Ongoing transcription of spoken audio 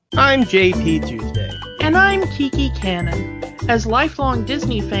I'm JP Tuesday. And I'm Kiki Cannon. As lifelong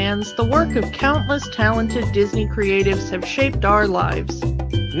Disney fans, the work of countless talented Disney creatives have shaped our lives.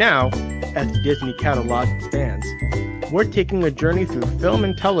 Now, as the Disney catalog expands, we're taking a journey through film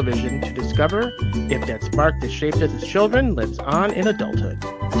and television to discover if that spark that shaped us as children lives on in adulthood.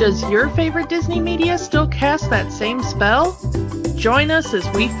 Does your favorite Disney media still cast that same spell? Join us as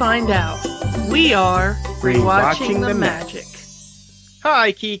we find out. We are Rewatching the Magic.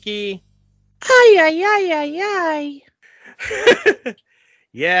 Hi, Kiki. Ay.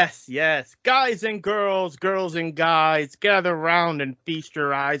 Yes. Guys and girls and guys, gather round and feast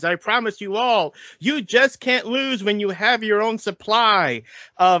your eyes. I promise you all, you just can't lose when you have your own supply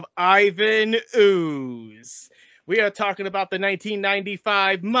of Ivan Ooze. We are talking about the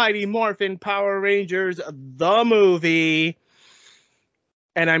 1995 Mighty Morphin Power Rangers, the movie.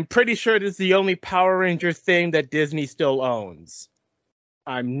 And I'm pretty sure this is the only Power Ranger thing that Disney still owns.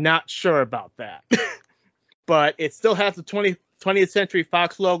 I'm not sure about that. But it still has the 20th Century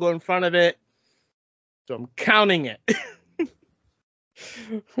Fox logo in front of it. So I'm counting it.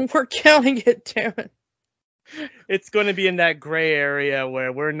 We're counting it, damn it. It's going to be in that gray area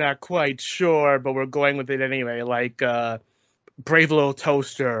where we're not quite sure, but we're going with it anyway, like Brave Little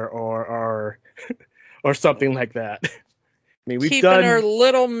Toaster or something like that. I mean, we've keeping our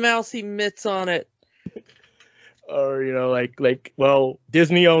little mousy mitts on it. Or, well,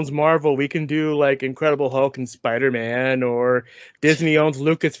 Disney owns Marvel. We can do like Incredible Hulk and Spider-Man, or Disney owns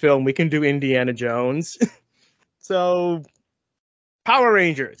Lucasfilm. We can do Indiana Jones. So, Power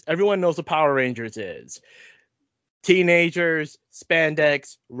Rangers. Everyone knows what Power Rangers is. Teenagers,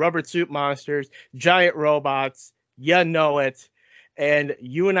 spandex, rubber suit monsters, giant robots. You know it. And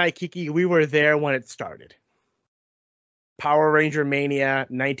you and I, Kiki, we were there when it started. Power Ranger Mania,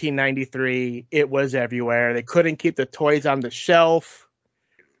 1993. It was everywhere. They couldn't keep the toys on the shelf.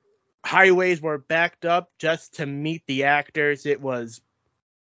 Highways were backed up just to meet the actors. It was...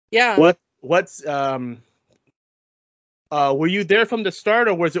 Yeah. Were you there from the start,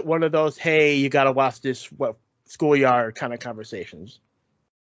 or was it one of those, hey, you got to watch this schoolyard kind of conversations?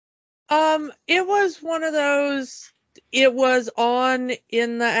 It was one of those... It was on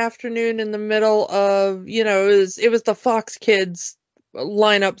in the afternoon in the middle of, it was the Fox Kids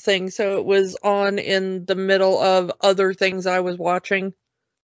lineup thing. So it was on in the middle of other things I was watching.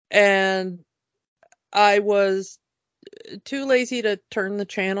 And I was too lazy to turn the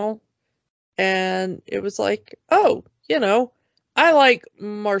channel. And it was like, oh, I like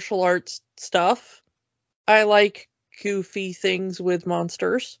martial arts stuff. I like goofy things with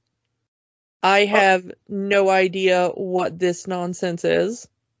monsters. I have no idea what this nonsense is,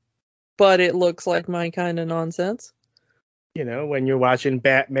 but it looks like my kind of nonsense. When you're watching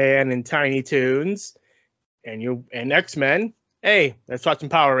Batman and Tiny Toons and X-Men, hey, let's watch some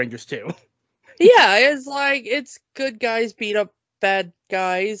Power Rangers too. Yeah, it's good guys beat up bad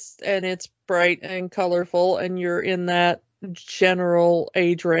guys, and it's bright and colorful, and you're in that general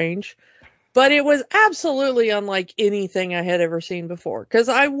age range. But it was absolutely unlike anything I had ever seen before, because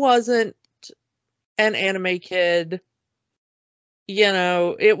I wasn't an anime kid.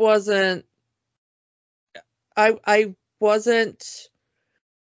 It wasn't... I wasn't...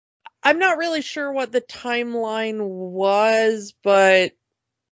 I'm not really sure what the timeline was, but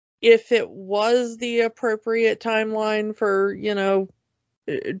if it was the appropriate timeline for,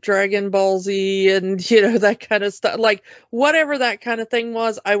 Dragon Ball Z and, that kind of stuff, like, whatever that kind of thing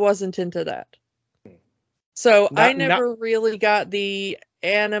was, I wasn't into that. So I never really got the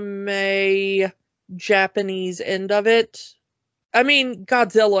anime Japanese end of it. I mean,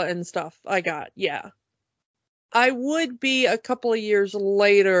 Godzilla and stuff I got, yeah. I would be a couple of years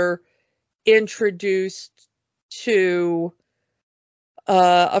later introduced to...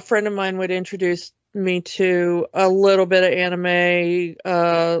 a friend of mine would introduce me to a little bit of anime,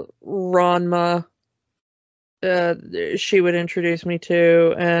 Ranma. She would introduce me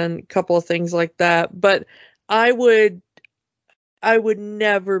to, and a couple of things like that. But I would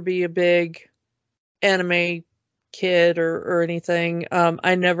never be a big anime kid or anything.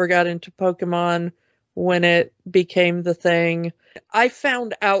 I never got into Pokemon when it became the thing. I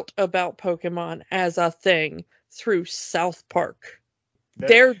found out about Pokemon as a thing through South Park.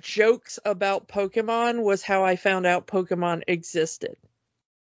 Their jokes about Pokemon was how I found out Pokemon existed.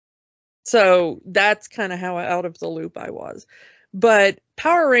 So that's kind of how out of the loop I was. But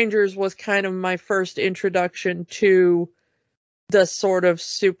Power Rangers was kind of my first introduction to the sort of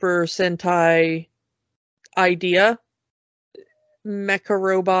Super Sentai idea. Mecha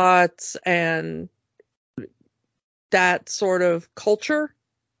robots and that sort of culture.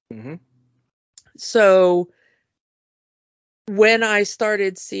 Mm-hmm. So when I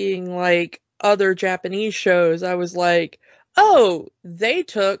started seeing like other Japanese shows, I was like, oh, they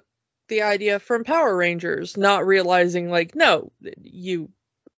took the idea from Power Rangers, not realizing like, no, you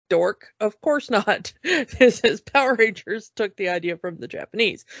dork, of course not. This is Power Rangers took the idea from the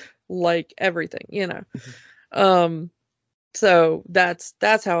Japanese, like everything, you know. So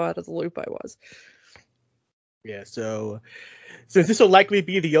that's how out of the loop I was. Yeah, so since this will likely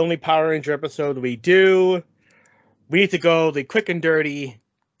be the only Power Ranger episode we do, we need to go the quick and dirty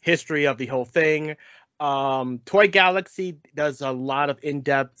history of the whole thing. Toy Galaxy does a lot of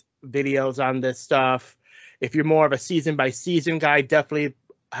in-depth videos on this stuff. If you're more of a season by season guy, definitely,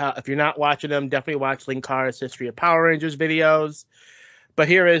 if you're not watching them, definitely watch Linkara's History of Power Rangers videos. But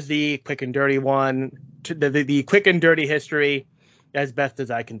here is the quick and dirty one, the quick and dirty history, as best as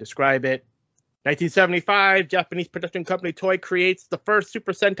I can describe it. 1975, Japanese production company Toei creates the first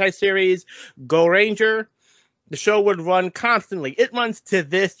Super Sentai series, Go Ranger. The show would run constantly. It runs to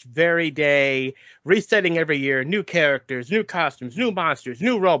this very day, resetting every year. New characters, new costumes, new monsters,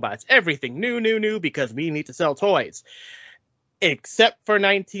 new robots, everything new, because we need to sell toys. Except for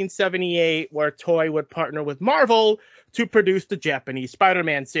 1978, where Toei would partner with Marvel to produce the Japanese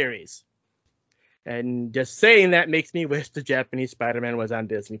Spider-Man series. And just saying that makes me wish the Japanese Spider-Man was on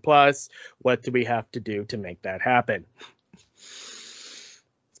Disney+. What do we have to do to make that happen?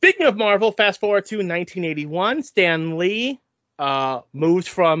 Speaking of Marvel, fast forward to 1981, Stan Lee moves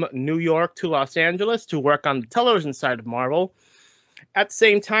from New York to Los Angeles to work on the television side of Marvel. At the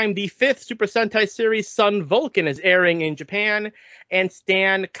same time, the fifth Super Sentai series, Sun Vulcan, is airing in Japan, and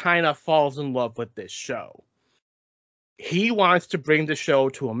Stan kind of falls in love with this show. He wants to bring the show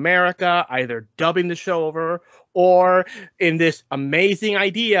to America, either dubbing the show over or, in this amazing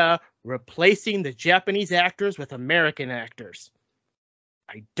idea, replacing the Japanese actors with American actors.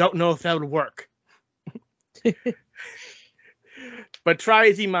 I don't know if that would work. But try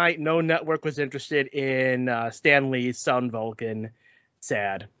as he might, no network was interested in Stan Lee's Sun Vulcan.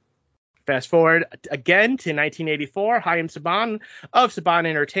 Sad. Fast forward again to 1984. Hayao Saban of Saban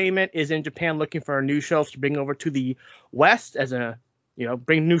Entertainment is in Japan looking for new shows to bring over to the West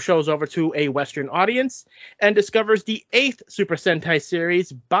bring new shows over to a Western audience, and discovers the 8th Super Sentai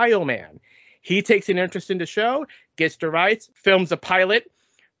series, Bioman. He takes an interest in the show, gets the rights, films a pilot,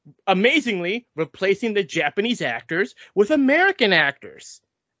 amazingly replacing the Japanese actors with American actors.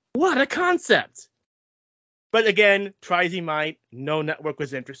 What a concept! But again, try as he might, no network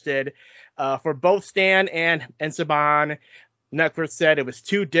was interested. For both Stan and Saban, network said it was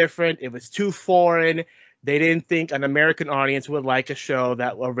too different, it was too foreign. They didn't think an American audience would like a show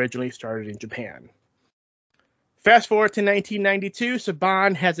that originally started in Japan. Fast forward to 1992,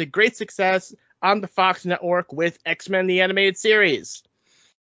 Saban has a great success on the Fox network with X-Men the Animated Series.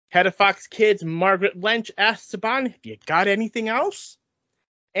 Head of Fox Kids, Margaret Lynch, asked Saban, "Have you got anything else?"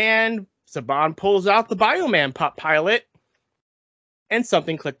 And Saban pulls out the Bioman pilot, and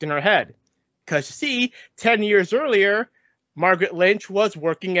something clicked in her head. Because, see, 10 years earlier, Margaret Lynch was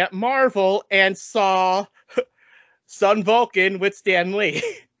working at Marvel and saw Sun Vulcan with Stan Lee.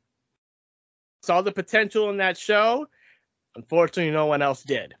 Saw the potential in that show. Unfortunately, no one else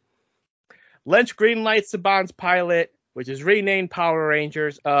did. Lynch greenlights Saban's pilot, which is renamed Power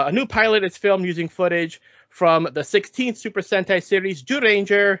Rangers. A new pilot is filmed using footage from the 16th Super Sentai series,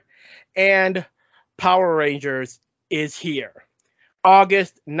 Zyuranger, and Power Rangers is here.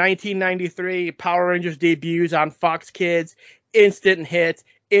 August 1993, Power Rangers debuts on Fox Kids. Instant hit,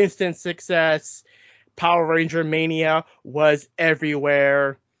 instant success. Power Ranger Mania was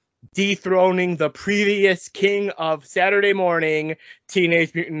everywhere, dethroning the previous king of Saturday morning,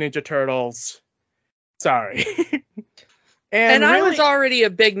 Teenage Mutant Ninja Turtles. Sorry. And really, I was already a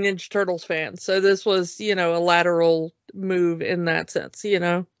big Ninja Turtles fan, so this was, a lateral move in that sense,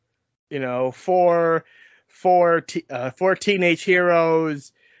 for teenage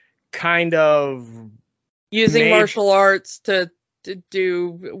heroes, kind of using martial arts to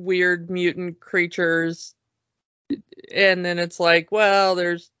do weird mutant creatures, and then it's like, well,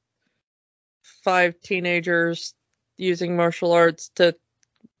 there's 5 teenagers using martial arts to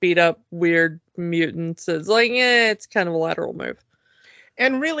beat up weird mutants. It's like, it's kind of a lateral move.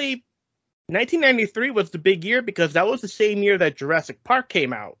 And really, 1993 was the big year because that was the same year that Jurassic Park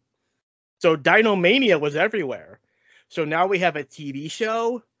came out. So Dinomania was everywhere. So now we have a TV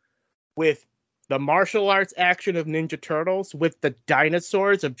show with the martial arts action of Ninja Turtles with the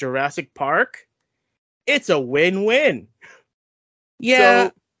dinosaurs of Jurassic Park. It's a win-win. Yeah.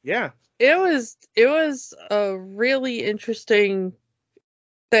 So, yeah. It was a really interesting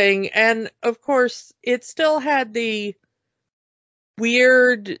thing. And of course, it still had the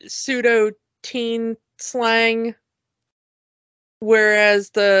weird pseudo teen slang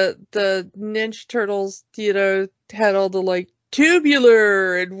Whereas the Ninja Turtles, had all the like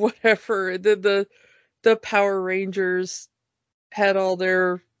tubular and whatever. The Power Rangers had all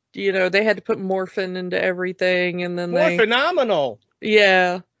their, they had to put morphin into everything, and then More phenomenal.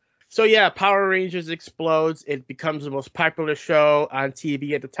 Yeah. So yeah, Power Rangers explodes. It becomes the most popular show on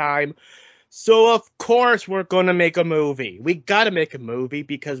TV at the time. So of course we're going to make a movie. We got to make a movie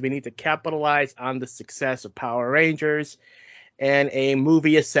because we need to capitalize on the success of Power Rangers. And a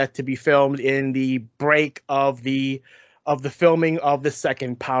movie is set to be filmed in the break of the filming of the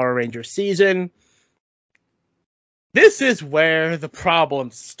second Power Ranger season. This is where the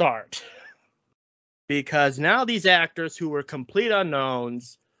problems start. Because now these actors who were complete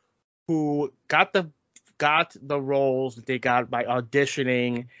unknowns, who got the roles that they got by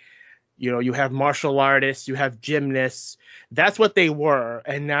auditioning, you have martial artists, you have gymnasts. That's what they were.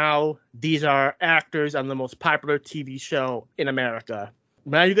 And now these are actors on the most popular TV show in America.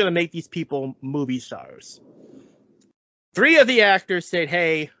 Now you're going to make these people movie stars. 3 of the actors said,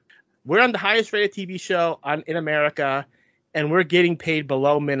 hey, we're on the highest rated TV show in America, and we're getting paid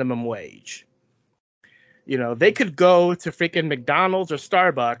below minimum wage. They could go to freaking McDonald's or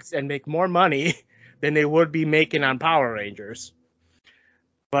Starbucks and make more money than they would be making on Power Rangers.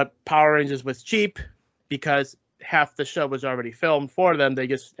 But Power Rangers was cheap because half the show was already filmed for them. They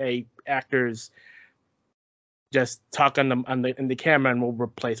just actors just talk in the camera and will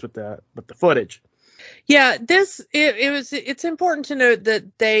replace with the footage. Yeah, it's important to note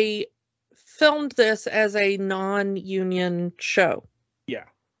that they filmed this as a non-union show. Yeah.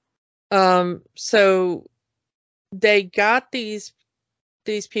 So they got these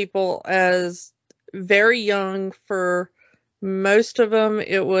people as very young. For most of them,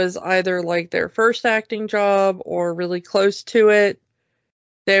 it was either like their first acting job or really close to it.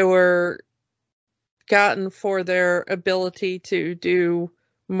 They were gotten for their ability to do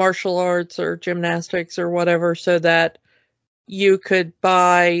martial arts or gymnastics or whatever, so that you could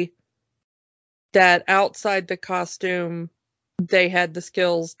buy that outside the costume, they had the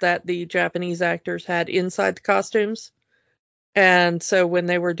skills that the Japanese actors had inside the costumes. And so when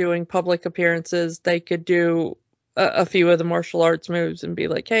they were doing public appearances, they could do a few of the martial arts moves and be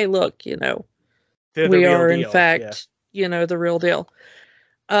like, hey, look, we are in fact, the real deal.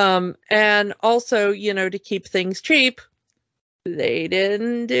 And also, to keep things cheap, they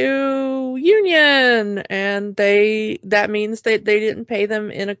didn't do union, and that means that they didn't pay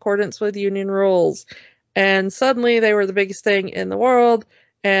them in accordance with union rules. And suddenly they were the biggest thing in the world,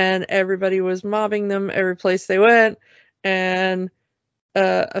 and everybody was mobbing them every place they went. And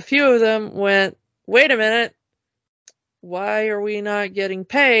a few of them went, wait a minute, why are we not getting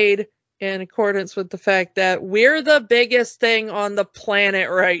paid in accordance with the fact that we're the biggest thing on the planet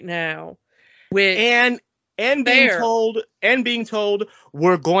right now? And being told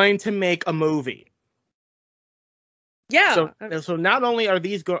we're going to make a movie. Yeah. So not only are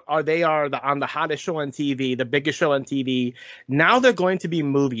these on the hottest show on TV, the biggest show on TV, now they're going to be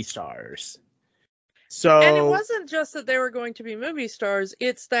movie stars. So, and it wasn't just that they were going to be movie stars,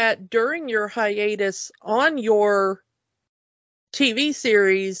 it's that during your hiatus on your TV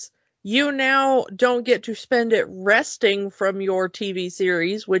series, you now don't get to spend it resting from your TV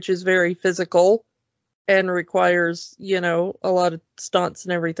series, which is very physical and requires, a lot of stunts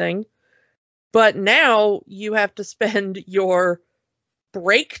and everything. But now you have to spend your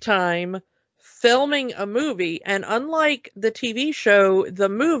break time filming a movie. And unlike the TV show, the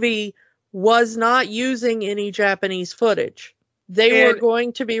movie was not using any Japanese footage. They were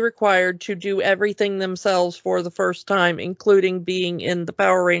going to be required to do everything themselves for the first time, including being in the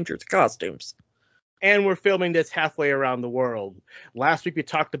Power Rangers costumes. And we're filming this halfway around the world. Last week we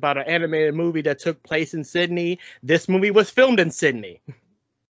talked about an animated movie that took place in Sydney. This movie was filmed in Sydney.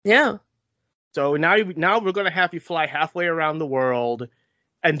 Yeah. So now we're going to have you fly halfway around the world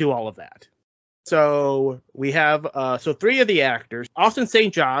and do all of that. So we have 3 of the actors: Austin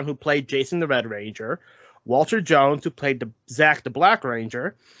St. John, who played Jason the Red Ranger, Walter Jones, who played Zack the Black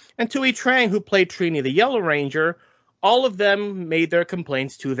Ranger, and Tui Trang, who played Trini the Yellow Ranger. All of them made their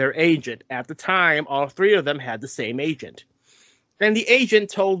complaints to their agent. At the time, all 3 of them had the same agent. And the agent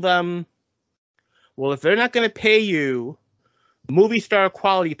told them, well, if they're not going to pay you movie star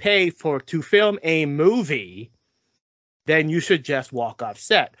quality pay to film a movie, then you should just walk off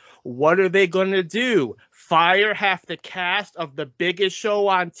set. What are they going to do? Fire half the cast of the biggest show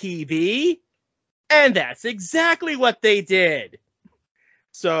on TV? And that's exactly what they did.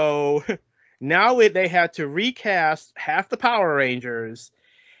 So now they had to recast half the Power Rangers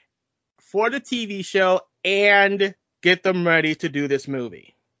for the TV show and get them ready to do this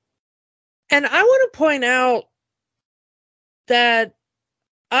movie. And I want to point out that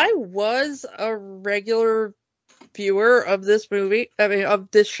I was a regular viewer of this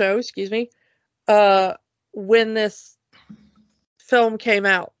of this show, excuse me, when this film came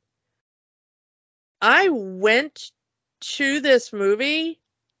out. I went to this movie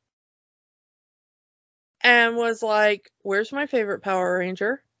and was like, where's my favorite Power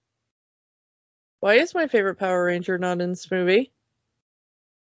Ranger? Why is my favorite Power Ranger not in this movie?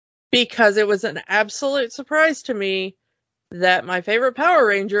 Because it was an absolute surprise to me that my favorite Power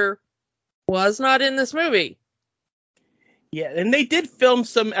Ranger was not in this movie. Yeah, and they did film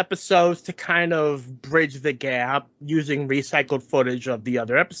some episodes to kind of bridge the gap using recycled footage of the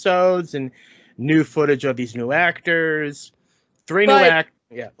other episodes and new footage of these new actors. Yeah,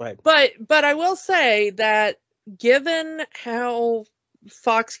 go ahead. But I will say that given how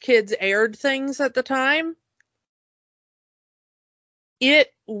Fox Kids aired things at the time,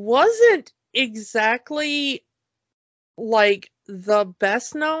 it wasn't exactly like the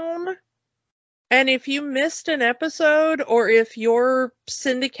best known. And if you missed an episode, or if your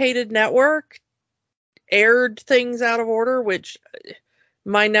syndicated network aired things out of order, which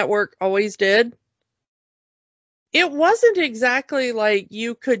my network always did, it wasn't exactly like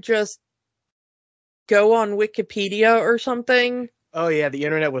you could just go on Wikipedia or something. Oh yeah, the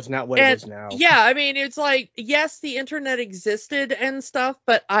internet was not what it is now. Yeah, I mean, it's like, yes, the internet existed and stuff,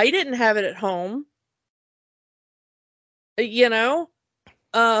 but I didn't have it at home. You know?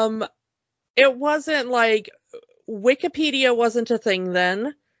 It wasn't like Wikipedia wasn't a thing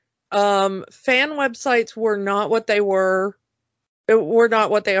then. Fan websites were not what they were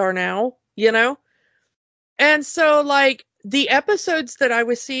not what they are now, you know? And so, like, the episodes that I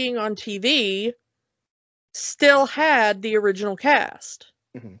was seeing on TV still had the original cast.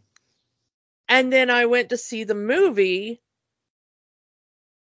 Mm-hmm. And then I went to see the movie,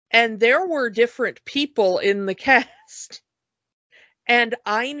 and there were different people in the cast. And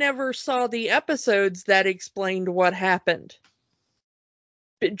I never saw the episodes that explained what happened.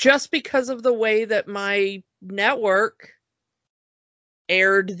 Just because of the way that my network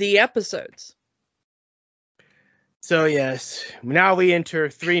aired the episodes. So yes, now we enter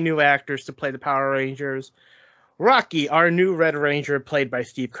 3 new actors to play the Power Rangers. Rocky, our new Red Ranger, played by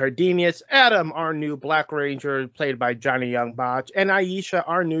Steve Cardenas. Adam, our new Black Ranger, played by Johnny Young Botch. And Aisha,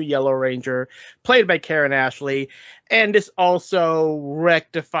 our new Yellow Ranger, played by Karen Ashley. And this also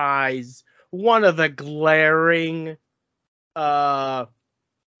rectifies one of the glaring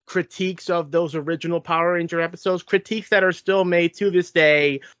critiques of those original Power Ranger episodes, critiques that are still made to this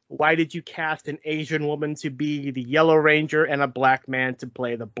day. Why did you cast an Asian woman to be the Yellow Ranger and a black man to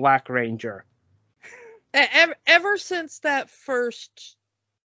play the Black Ranger? Ever since that first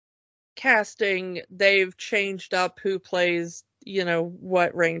casting, they've changed up who plays,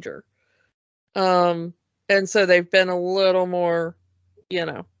 what Ranger. And so they've been a little more,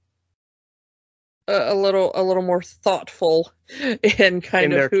 a little more thoughtful in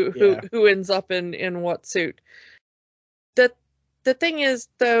kind of who ends up in what suit. The thing is,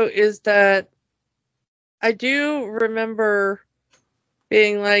 though, is that I do remember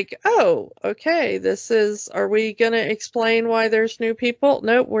being like, oh, okay, are we going to explain why there's new people?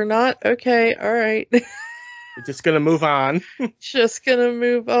 Nope, we're not. Okay, all right. We're just going to move on. Just going to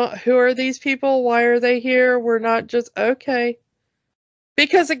move on. Who are these people? Why are they here? We're not just, okay.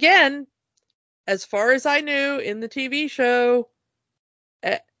 Because again, as far as I knew in the TV show,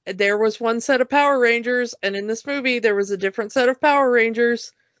 there was one set of Power Rangers, and in this movie, there was a different set of Power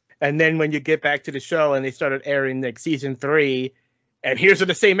Rangers. And then when you get back to the show and they started airing like season 3, and here's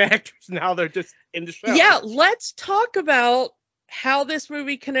the same actors, now they're just in the show. Yeah, let's talk about how this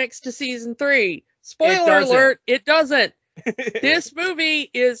movie connects to season 3. Spoiler alert, it doesn't. This movie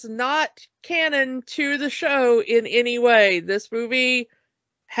is not canon to the show in any way. This movie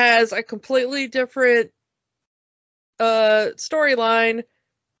has a completely different storyline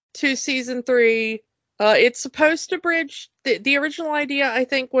to season 3. It's supposed to bridge, the original idea, I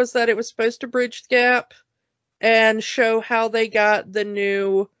think, was that it was supposed to bridge the gap and show how they got the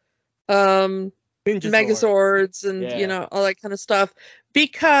new Megazords and, all that kind of stuff.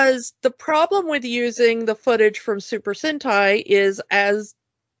 Because the problem with using the footage from Super Sentai is, as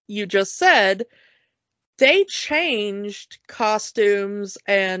you just said, they changed costumes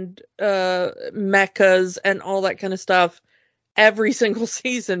and mechas and all that kind of stuff every single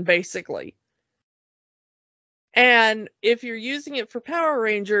season, basically. And if you're using it for Power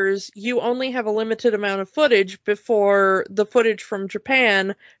Rangers, you only have a limited amount of footage before the footage from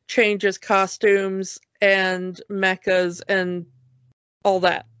Japan changes costumes and mechas and all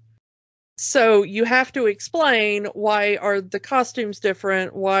that. So you have to explain, why are the costumes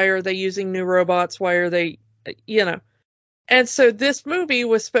different? Why are they using new robots? Why are they, And so this movie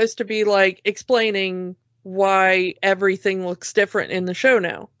was supposed to be like explaining why everything looks different in the show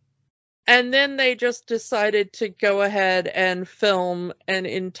now. And then they just decided to go ahead and film an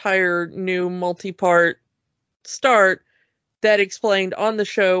entire new multi-part start that explained on the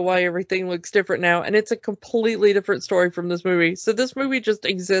show why everything looks different now. And it's a completely different story from this movie. So this movie just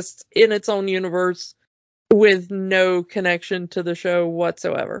exists in its own universe with no connection to the show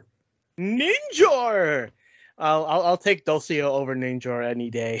whatsoever. Ninjor! I'll take Dulcia over Ninjor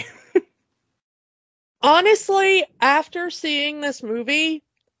any day. Honestly, after seeing this movie,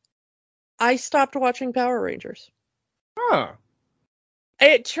 I stopped watching Power Rangers. Huh.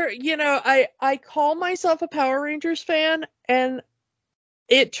 I call myself a Power Rangers fan, and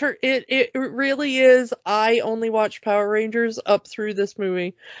it really is. I only watched Power Rangers up through this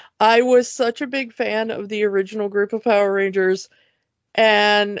movie. I was such a big fan of the original group of Power Rangers,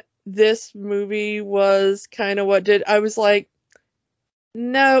 and this movie was kind of what did. I was like,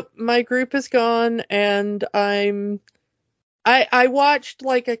 no, my group is gone, and I watched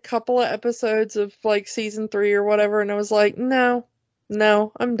like a couple of episodes of like season 3 or whatever, and I was like, no,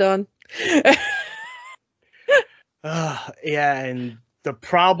 I'm done. Yeah, and the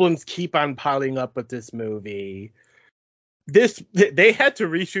problems keep on piling up with this movie. They had to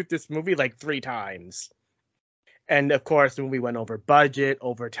reshoot this movie like 3 times. And of course, the movie went over budget,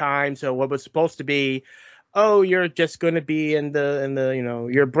 over time. So what was supposed to be, oh, you're just going to be in the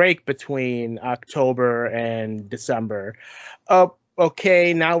your break between October and December. Oh,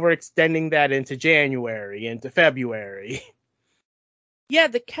 okay, now we're extending that into January, into February. Yeah,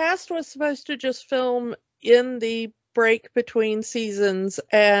 the cast was supposed to just film in the break between seasons,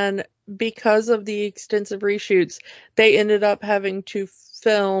 and because of the extensive reshoots, they ended up having to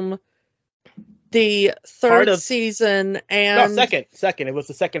film the third season and second. It was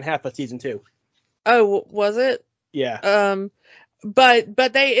the second half of season 2. Oh, was it? Yeah. But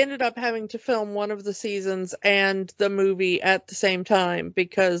they ended up having to film one of the seasons and the movie at the same time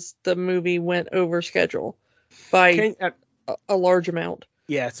because the movie went over schedule by a large amount.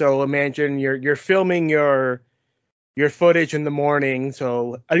 Yeah, so imagine you're filming your footage in the morning,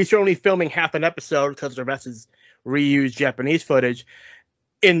 so at least you're only filming half an episode because the rest is reused Japanese footage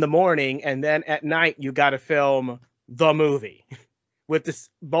in the morning, and then at night you got to film the movie with this,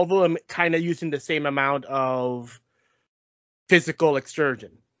 both of them kind of using the same amount of physical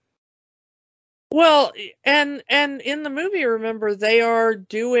exertion. Well, and in the movie, remember, they are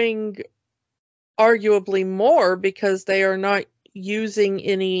doing arguably more because they are not using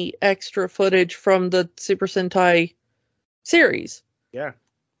any extra footage from the Super Sentai series. Yeah.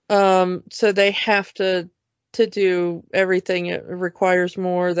 So they have to do everything. It requires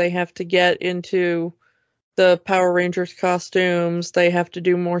more. They have to get into the Power Rangers costumes. They have to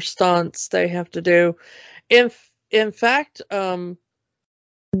do more stunts. They have to do, in fact,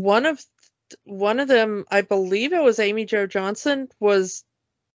 one of them, I believe it was Amy Jo Johnson, was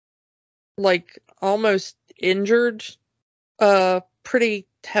like almost injured pretty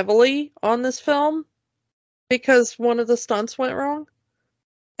heavily on this film because one of the stunts went wrong,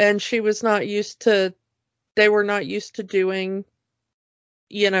 and she was not used to, they were not used to doing,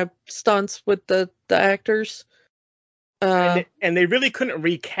 stunts with the actors. And they really couldn't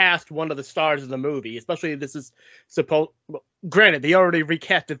recast one of the stars of the movie, especially this is supposed. Well, granted, they already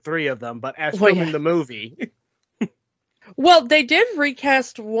recasted 3 of them, but as filming the movie. Well, they did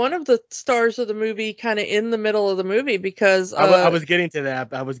recast one of the stars of the movie kind of in the middle of the movie because I was getting to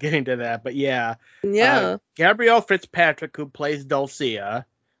that. But yeah. Yeah. Gabrielle Fitzpatrick, who plays Dulcia,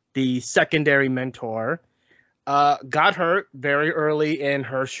 the secondary mentor, got hurt very early in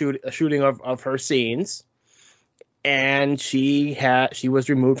her shooting of her scenes. And she was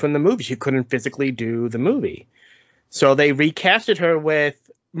removed from the movie. She couldn't physically do the movie. So they recasted her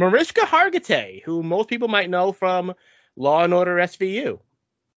with Mariska Hargitay, who most people might know from Law and Order SVU.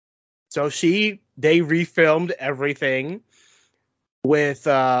 So they refilmed everything with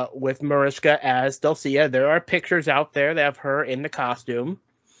Mariska as Dulcia. There are pictures out there that have her in the costume.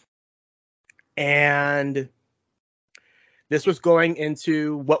 And this was going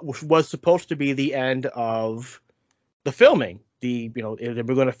into what was supposed to be the end of the filming. They were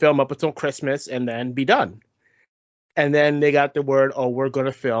going to film up until Christmas and then be done. And then they got the word, oh, we're going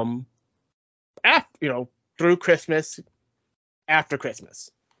to film through Christmas, after Christmas,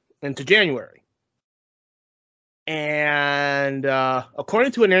 into January. And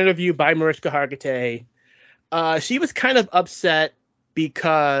according to an interview by Mariska Hargitay, she was kind of upset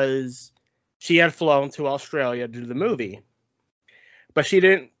because she had flown to Australia to do the movie. But she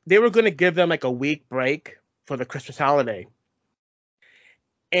didn't. They were going to give them like a week break for the Christmas holiday.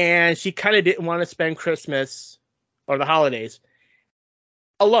 And she kind of didn't want to spend Christmas or the holidays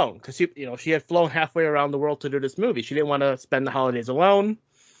alone, because she had flown halfway around the world to do this movie. She didn't want to spend the holidays alone,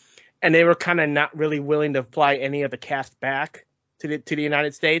 and they were kind of not really willing to fly any of the cast back to the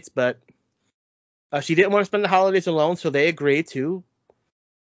United States. But she didn't want to spend the holidays alone, so they agreed to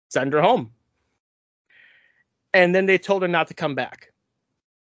send her home. And then they told her not to come back.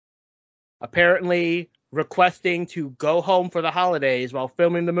 Apparently, requesting to go home for the holidays while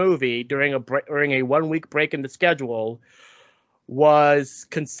filming the movie during a 1-week break in the schedule was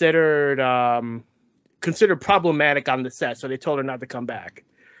considered problematic on the set, so they told her not to come back.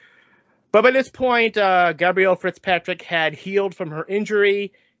 But by this point, Gabrielle Fitzpatrick had healed from her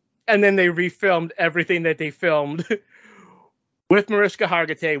injury, and then they refilmed everything that they filmed with Mariska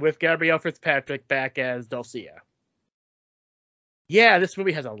Hargitay, with Gabrielle Fitzpatrick back as Dulcia. Yeah, this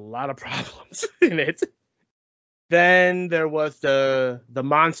movie has a lot of problems in it. Then there was the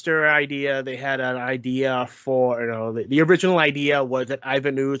monster idea. They had an idea for, the original idea was that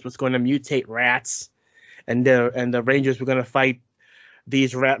Ivan Ooze was going to mutate rats, and the Rangers were going to fight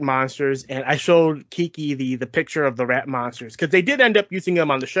these rat monsters. And I showed Kiki the picture of the rat monsters, because they did end up using them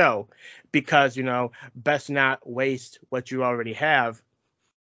on the show, because, best not waste what you already have.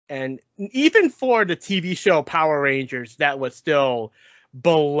 And even for the TV show Power Rangers, that was still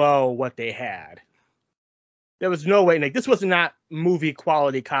below what they had. There was no way, this was not movie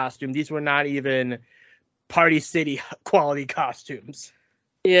quality costume. These were not even Party City quality costumes.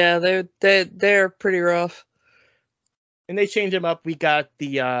 Yeah, they're pretty rough. And they changed them up. We got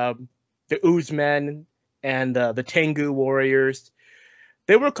the Ooze Men and the Tengu Warriors.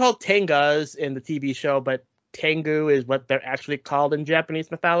 They were called Tengas in the TV show, but Tengu is what they're actually called in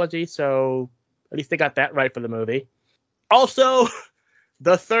Japanese mythology, so at least they got that right for the movie. Also,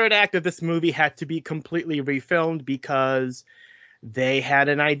 the third act of this movie had to be completely refilmed because they had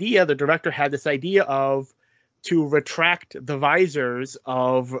an idea. The director had this idea to retract the visors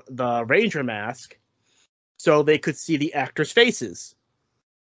of the Ranger mask so they could see the actors' faces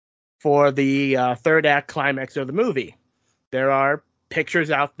for the third act climax of the movie. There are pictures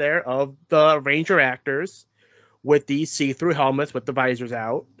out there of the Ranger actors with these see-through helmets with the visors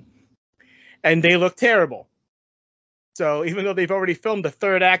out, and they look terrible. So even though they've already filmed the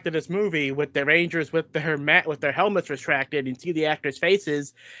third act of this movie with the Rangers with their helmets retracted and see the actors'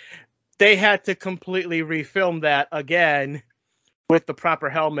 faces, they had to completely refilm that again with the proper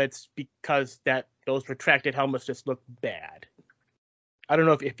helmets, because those retracted helmets just look bad. I don't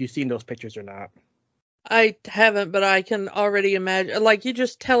know if you've seen those pictures or not. I haven't, but I can already imagine. Like, you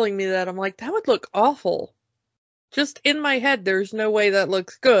just telling me that, I'm like, that would look awful. Just in my head, there's no way that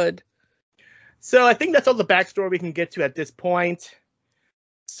looks good. So I think that's all the backstory we can get to at this point.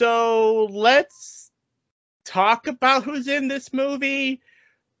 So let's talk about who's in this movie.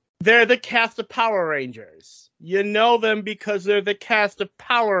 They're the cast of Power Rangers. You know them because they're the cast of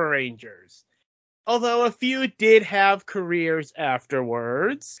Power Rangers. Although a few did have careers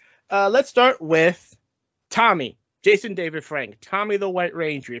afterwards. Let's start with Tommy. Jason David Frank, Tommy the White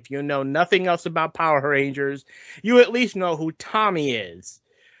Ranger. If you know nothing else about Power Rangers, you at least know who Tommy is.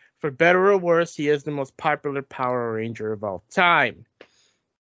 For better or worse, he is the most popular Power Ranger of all time.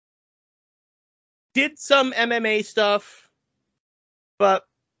 Did some MMA stuff, but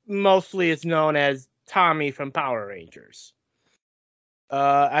mostly is known as Tommy from Power Rangers.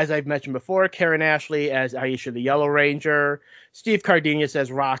 As I've mentioned before, Karen Ashley as Aisha the Yellow Ranger, Steve Cardenas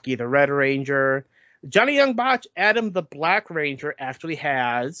as Rocky the Red Ranger. Johnny Young Botch, Adam the Black Ranger, actually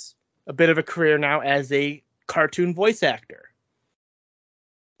has a bit of a career now as a cartoon voice actor.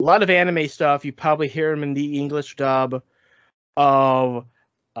 A lot of anime stuff. You probably hear him in the English dub of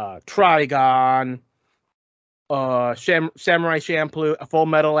Trigon, Samurai Champloo, Full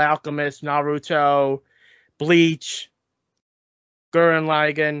Metal Alchemist, Naruto, Bleach, Gurren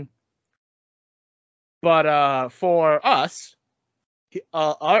Lagann. But for us,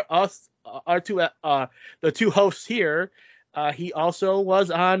 the two hosts here, he also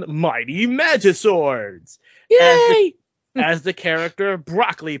was on Mighty Magiswords. Yay! As the character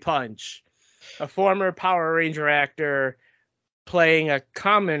Broccoli Punch, a former Power Ranger actor playing a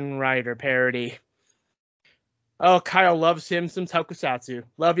Kamen Rider parody. Oh, Kyle loves him some Tokusatsu.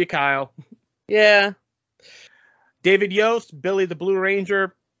 Love you, Kyle. Yeah. David Yost, Billy the Blue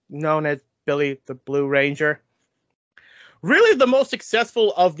Ranger, known as Billy the Blue Ranger. Really, the most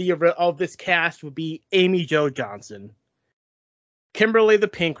successful of this cast would be Amy Jo Johnson, Kimberly the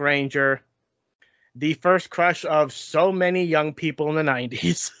Pink Ranger, the first crush of so many young people in the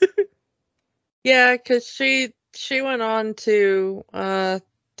 90s. Yeah, because she went on to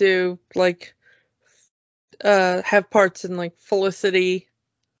do have parts in like Felicity,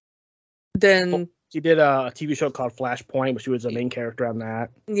 then She did a TV show called Flashpoint, but she was the main character on that.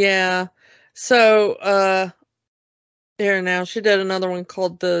 Yeah. So, there now she did another one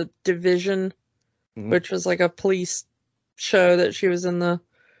called The Division, which was like a police show that she was in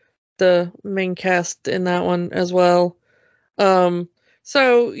the main cast in that one as well.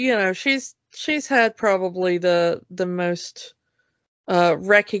 So, she's had probably the most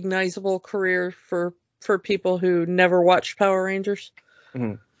recognizable career for people who never watched Power Rangers.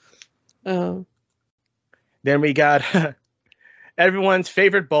 Then we got everyone's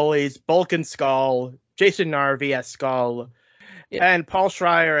favorite bullies, Bulk and Skull, Jason Narvi as Skull, and Paul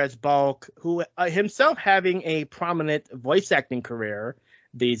Schreier as Bulk, who himself having a prominent voice acting career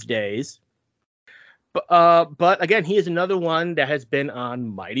these days. But again, he is another one that has been on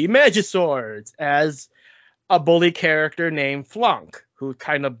Mighty Magiswords as a bully character named Flunk, who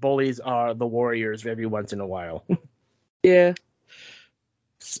kind of bullies the warriors every once in a while. Yeah.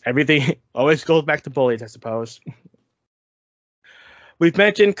 Everything always goes back to bullies, I suppose. We've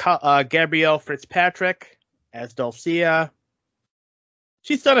mentioned Gabrielle Fitzpatrick as Dulcia.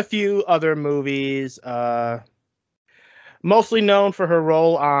 She's done a few other movies, mostly known for her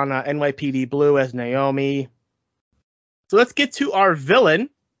role on NYPD Blue as Naomi. So let's get to our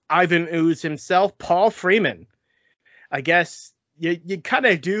villain, Ivan Ooze himself, Paul Freeman. I guess you kind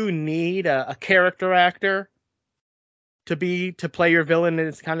of do need a character actor to play your villain in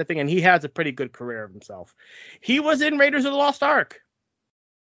this kind of thing, and he has a pretty good career of himself. He was in Raiders of the Lost Ark.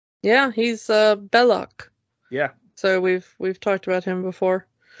 Yeah, he's Belloc. Yeah. So we've talked about him before.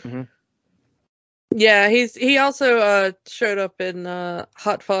 Mm-hmm. Yeah, he also showed up in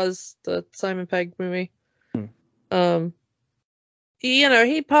Hot Fuzz, the Simon Pegg movie.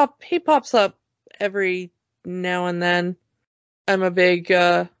 He pops up every now and then. I'm a big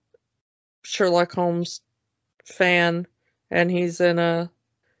Sherlock Holmes fan, and he's in a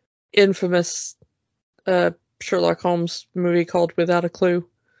infamous Sherlock Holmes movie called Without a Clue,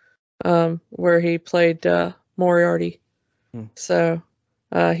 where he played Moriarty. So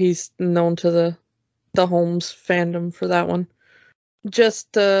he's known to the Holmes fandom for that one.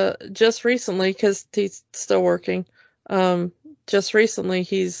 Just recently, because he's still working. Just recently,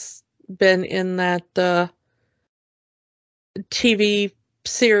 he's been in that TV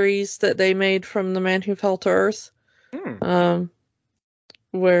series that they made from The Man Who Fell to Earth,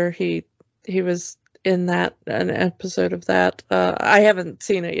 where he was in an episode of that. I haven't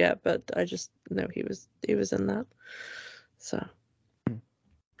seen it yet, but I just know he was in that. So.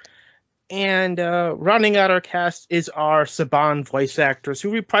 And rounding out our cast is our Saban voice actors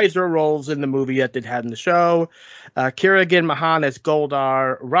who reprised their roles in the movie that they had in the show. Kirigan Mahan as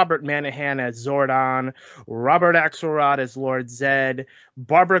Goldar, Robert Manahan as Zordon, Robert Axelrod as Lord Zed,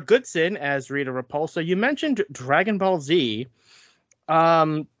 Barbara Goodson as Rita Repulsa. You mentioned Dragon Ball Z.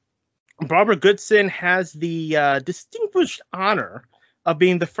 Barbara Goodson has the distinguished honor of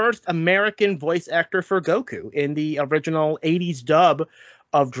being the first American voice actor for Goku in the original 80s dub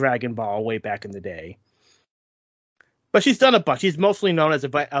of Dragon Ball way back in the day. But she's done a bunch. She's mostly known as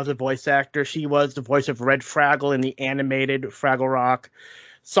a voice actor. She was the voice of Red Fraggle in the animated Fraggle Rock,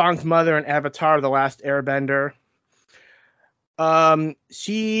 Song's mother in Avatar: The Last Airbender.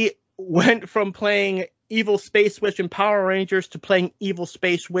 She went from playing Evil Space Witch in Power Rangers to playing Evil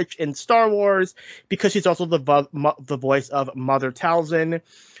Space Witch in Star Wars, because she's also the voice of Mother Talzin,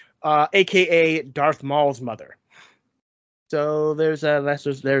 aka Darth Maul's mother. So there's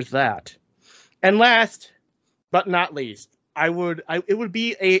that. And last but not least, it would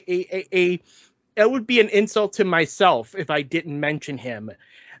be an insult to myself if I didn't mention him.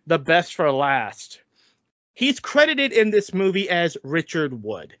 The best for last. He's credited in this movie as Richard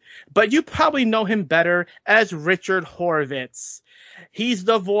Wood, but you probably know him better as Richard Horvitz. He's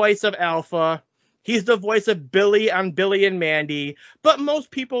the voice of Alpha. He's the voice of Billy on Billy and Mandy, but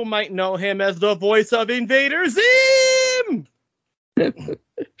most people might know him as the voice of Invader Zim!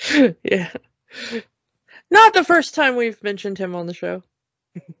 Yeah. Not the first time we've mentioned him on the show.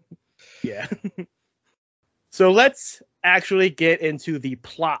 Yeah. So let's actually get into the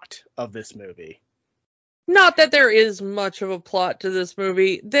plot of this movie. Not that there is much of a plot to this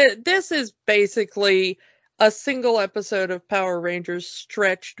movie. This is basically a single episode of Power Rangers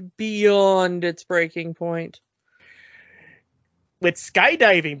stretched beyond its breaking point. With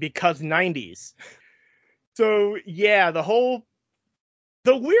skydiving, because 90s. So, yeah, the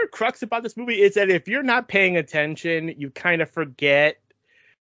weird crux about this movie is that if you're not paying attention, you kind of forget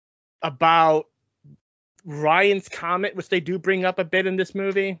about Ryan's Comet, which they do bring up a bit in this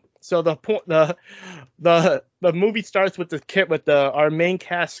movie. So the movie starts with our main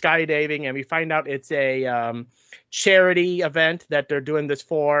cast skydiving, and we find out it's a charity event that they're doing this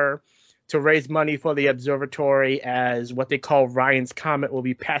for, to raise money for the observatory, as what they call Ryan's Comet will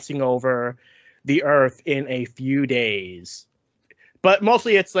be passing over the Earth in a few days. But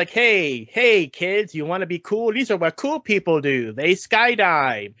mostly it's like, hey, kids, you want to be cool? These are what cool people do. They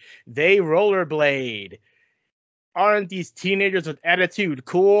skydive. They rollerblade. Aren't these teenagers with attitude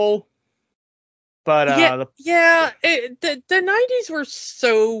cool? But the 90s were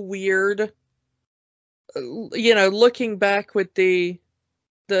so weird. Looking back with the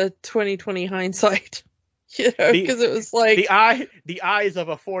 2020 hindsight, because it was like the eyes of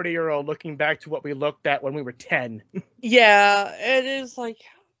a 40-year-old looking back to what we looked at when we were 10. Yeah, it is like,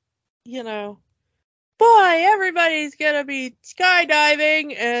 boy, everybody's gonna be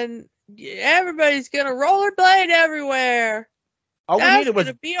skydiving and everybody's gonna rollerblade everywhere. That's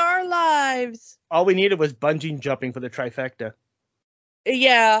gonna be our lives. All we needed was bungee jumping for the trifecta.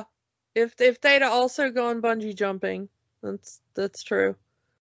 Yeah, if they'd also gone bungee jumping, that's true.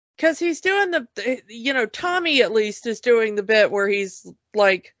 Because he's doing Tommy at least is doing the bit where he's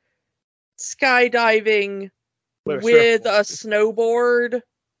like skydiving with a snowboard.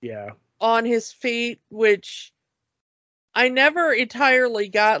 Yeah. On his feet, which I never entirely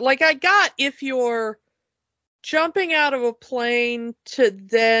got. Like, I got if you're jumping out of a plane to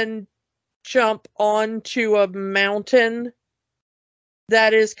then jump onto a mountain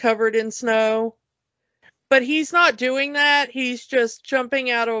that is covered in snow. But he's not doing that. He's just jumping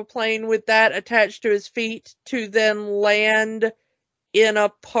out of a plane with that attached to his feet to then land in a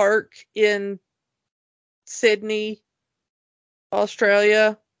park in Sydney,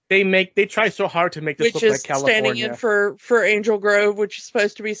 Australia. They try so hard to make this look like California. Which is standing in for Angel Grove, which is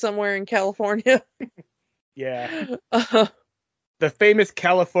supposed to be somewhere in California. Yeah. The famous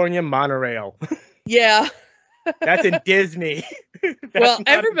California monorail. Yeah. That's in Disney.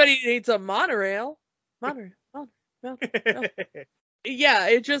 Everybody needs a monorail. Monorail. Yeah,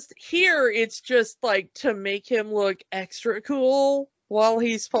 it's just like to make him look extra cool while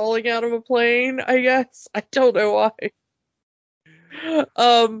he's falling out of a plane, I guess. I don't know why.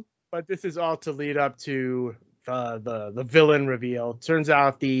 But this is all to lead up to the villain reveal. Turns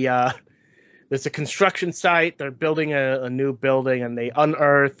out there's a construction site. They're building a new building, and they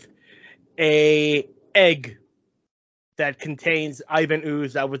unearth a egg that contains Ivan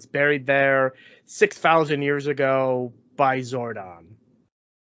Ooze that was buried there 6,000 years ago by Zordon.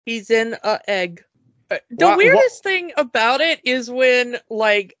 He's in an egg. The weirdest thing about it is when,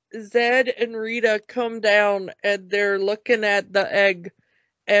 like, Zed and Rita come down and they're looking at the egg,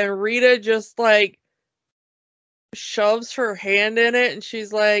 and Rita just, like, shoves her hand in it, and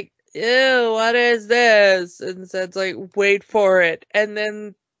she's like, ew, what is this? And Zed's like, wait for it. And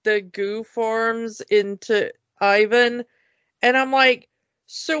then the goo forms into Ivan, and I'm like,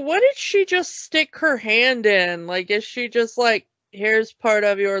 so what did she just stick her hand in? Like, is she just like, here's part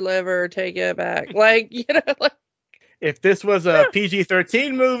of your liver, take it back? Like, like, if this was a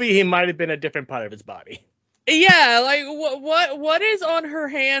PG-13 movie, he might have been a different part of his body. Yeah, like, what is on her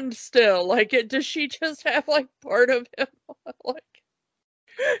hand still? Like, does she just have, like, part of him? Like,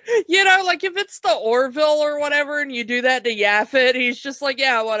 like, if it's the Orville or whatever, and you do that to Yaphet, he's just like,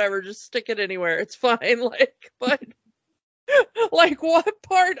 yeah, whatever, just stick it anywhere, it's fine. Like, but, like, what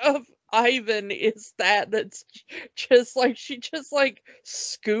part of Ivan is that's just like, she just like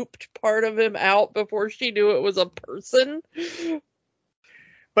scooped part of him out before she knew it was a person?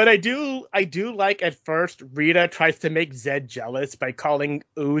 But I do like, at first, Rita tries to make Zed jealous by calling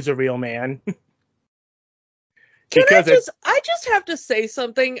Ooze a real man. I just have to say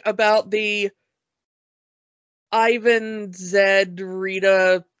something about the Ivan, Zed,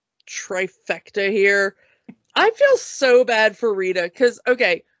 Rita trifecta here. I feel so bad for Rita, because,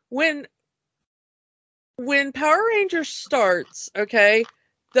 okay, when Power Rangers starts, okay,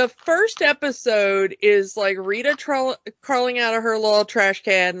 the first episode is like Rita crawling out of her little trash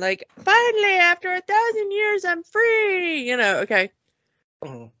can, like, finally, after 1,000 years, I'm free, okay.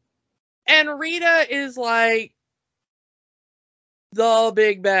 Uh-huh. And Rita is like the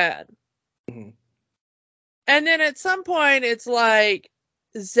big bad. Mm-hmm. And then at some point, it's like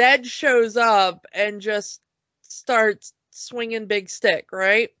Zed shows up and just starts swinging big stick,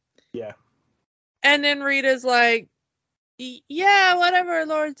 right? Yeah. And then Rita's like, yeah, whatever,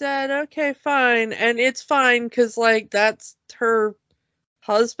 Lord Zed, okay, fine. And it's fine, because, like, that's her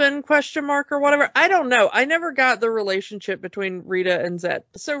husband, ? Or whatever. I don't know. I never got the relationship between Rita and Zed.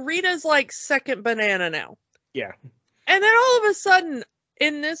 So Rita's, like, second banana now. Yeah. And then all of a sudden,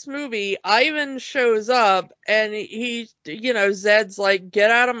 in this movie, Ivan shows up, and he, Zed's like, get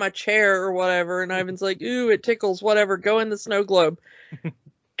out of my chair or whatever, and Ivan's like, ooh, it tickles, whatever, go in the snow globe.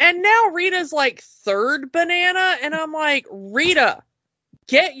 And now Rita's like third banana, and I'm like, Rita,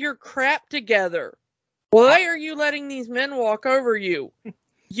 get your crap together. Why are you letting these men walk over you?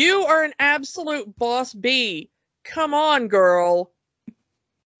 You are an absolute boss bee. Come on, girl.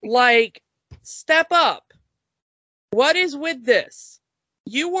 Like, step up. What is with this?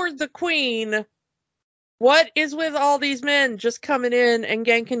 You were the queen. What is with all these men just coming in and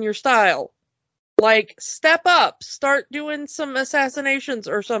ganking your style? Like, step up. Start doing some assassinations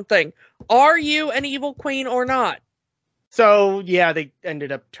or something. Are you an evil queen or not? So yeah, they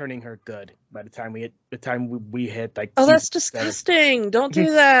ended up turning her good by the time we hit like. Oh, that's season disgusting. Don't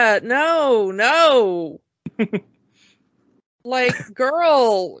do that. No, no. Like,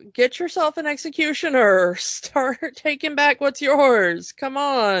 girl, get yourself an executioner. Start taking back what's yours. Come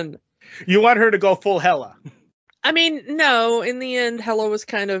on. You want her to go full Hela. I mean, no, in the end, Hela was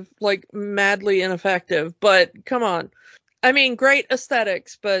kind of like madly ineffective, but come on. I mean, great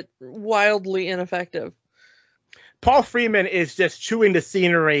aesthetics, but wildly ineffective. Paul Freeman is just chewing the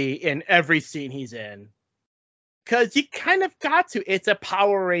scenery in every scene he's in. Because you kind of got to. It's a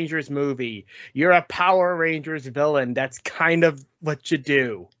Power Rangers movie. You're a Power Rangers villain. That's kind of what you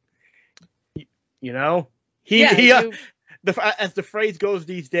do. You know? As the phrase goes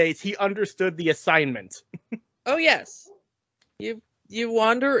these days, he understood the assignment. Oh yes. You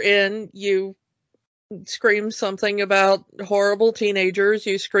wander in, you scream something about horrible teenagers,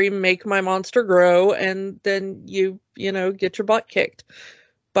 you scream make my monster grow, and then you get your butt kicked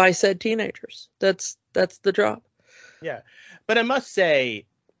by said teenagers. That's the job. Yeah. But I must say,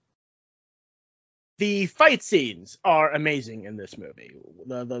 the fight scenes are amazing in this movie.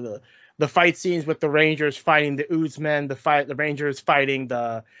 The fight scenes with the Rangers fighting the Oozemen, the Rangers fighting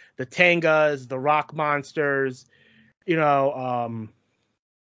the Tangas, the rock monsters, the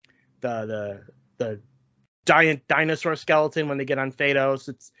giant dinosaur skeleton when they get on Phaedos.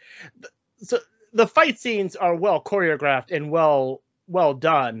 So the fight scenes are well choreographed and well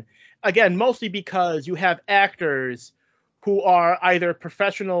done. Again, mostly because you have actors who are either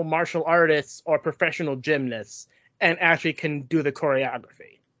professional martial artists or professional gymnasts and actually can do the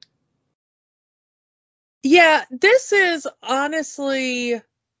choreography. Yeah, this is honestly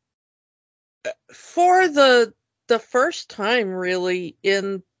for the first time really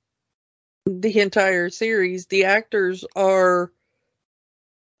in the entire series, the actors are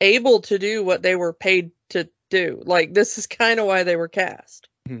able to do what they were paid to do. Like, this is kind of why they were cast.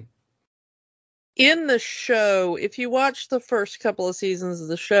 Mm-hmm. In the show, if you watch the first couple of seasons of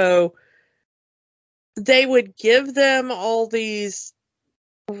the show, they would give them all these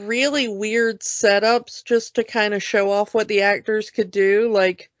really weird setups just to kind of show off what the actors could do.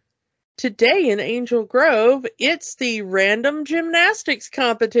 Like, today in Angel Grove, it's the random gymnastics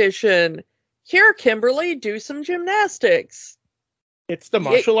competition. Here, Kimberly, do some gymnastics. It's the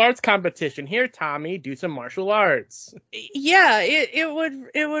martial arts competition. Here, Tommy, do some martial arts. Yeah, it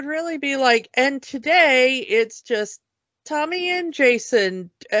would really be like, and today it's just Tommy and Jason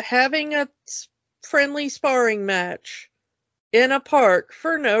having a friendly sparring match in a park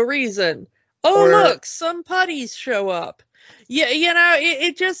for no reason. Oh, look, some putties show up. Yeah,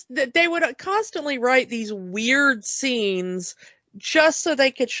 it just, they would constantly write these weird scenes just so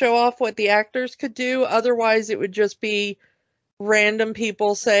they could show off what the actors could do. Otherwise, it would just be random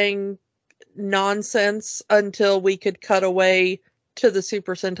people saying nonsense until we could cut away to the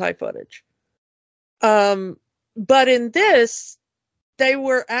Super Sentai footage. But in this, they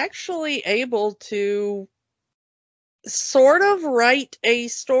were actually able to sort of write a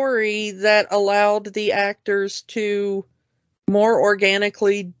story that allowed the actors to more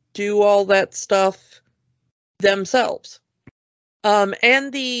organically do all that stuff themselves.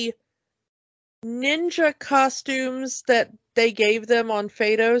 And the ninja costumes that they gave them on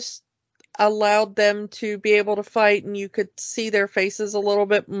Phaedos allowed them to be able to fight, and you could see their faces a little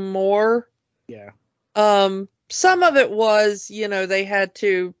bit more. Yeah. Some of it was, they had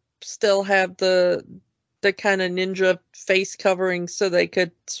to still have the kind of ninja face covering so they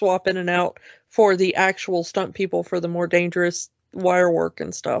could swap in and out for the actual stunt people for the more dangerous wire work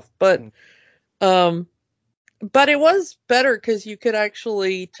and stuff. But it was better because you could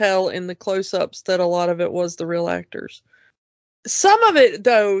actually tell in the close-ups that a lot of it was the real actors. Some of it,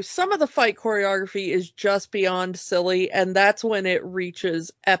 though, some of the fight choreography is just beyond silly, and that's when it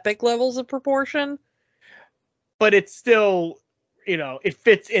reaches epic levels of proportion. But it's still, it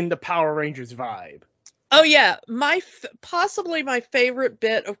fits in the Power Rangers vibe. Oh yeah, possibly my favorite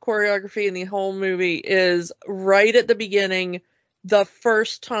bit of choreography in the whole movie is right at the beginning, the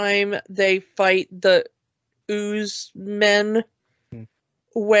first time they fight the Ooze men,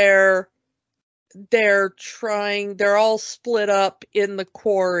 where they're all split up in the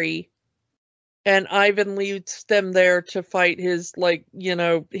quarry, and Ivan leads them there to fight his, like,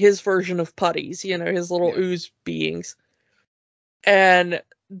 his version of putties, his little ooze beings. And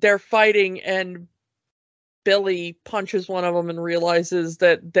they're fighting, and Billy punches one of them and realizes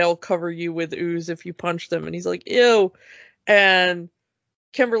that they'll cover you with ooze if you punch them. And he's like, ew. And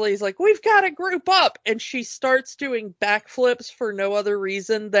Kimberly's like, we've got to group up. And she starts doing backflips for no other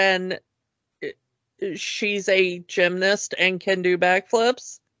reason than she's a gymnast and can do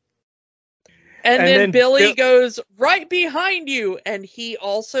backflips. And then Billy goes, right behind you. And he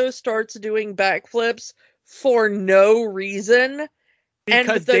also starts doing backflips for no reason.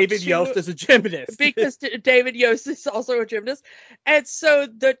 Because David Yost is a gymnast. Because David Yost is also a gymnast. And so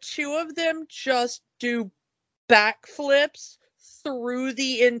the two of them just do backflips through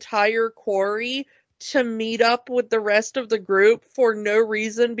the entire quarry to meet up with the rest of the group for no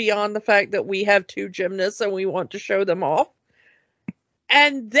reason beyond the fact that we have two gymnasts and we want to show them off.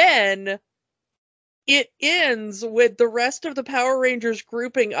 And then it ends with the rest of the Power Rangers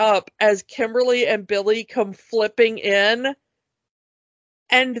grouping up as Kimberly and Billy come flipping in.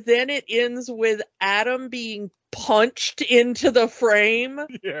 And then it ends with Adam being punched into the frame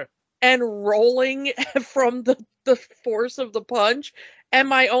and rolling from the force of the punch. And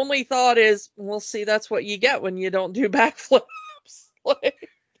my only thought is, well, see, that's what you get when you don't do backflips.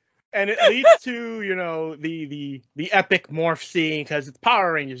 And it leads to, the epic morph scene, because it's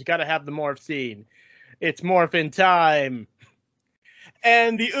Power Rangers. You got to have the morph scene. It's morphin' time.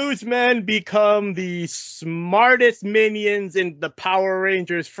 And the Ooze Men become the smartest minions in the Power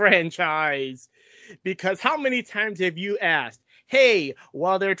Rangers franchise. Because how many times have you asked, hey,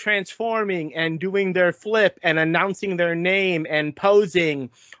 while they're transforming and doing their flip and announcing their name and posing,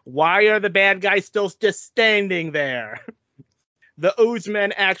 why are the bad guys still just standing there? The Ooze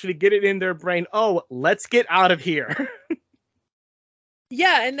Men actually get it in their brain, oh, let's get out of here.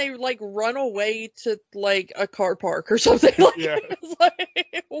 Yeah, and they like run away to like a car park or something. It's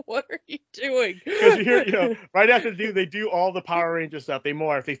like, what are you doing? Because you hear, right after they do all the Power Ranger stuff. They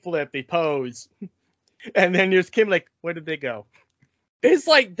morph, they flip, they pose, and then there's Kim. Like, where did they go? It's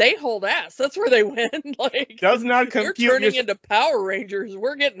like they hold ass. That's where they went. Like, does not compute. You're turning into Power Rangers.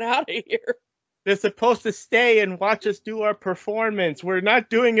 We're getting out of here. They're supposed to stay and watch us do our performance. We're not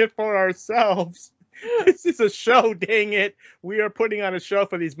doing it for ourselves. This is a show, dang it. We are putting on a show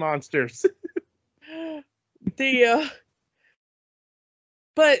for these monsters.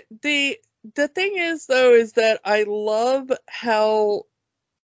 But the thing is, though, is that I love how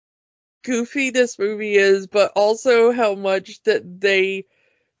goofy this movie is, but also how much that they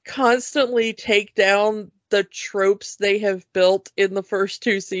constantly take down the tropes they have built in the first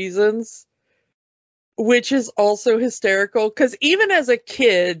two seasons. Which is also hysterical, because even as a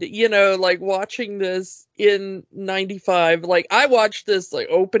kid, like watching this in 95, like I watched this like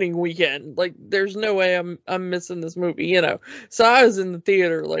opening weekend, like there's no way I'm missing this movie, So I was in the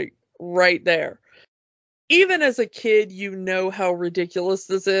theater like right there. Even as a kid, how ridiculous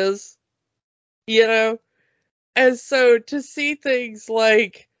this is, And so to see things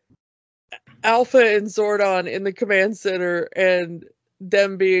like Alpha and Zordon in the command center and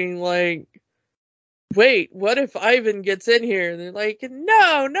them being like, wait, what if Ivan gets in here? And they're like,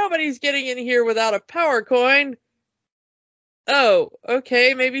 no, nobody's getting in here without a power coin. Oh,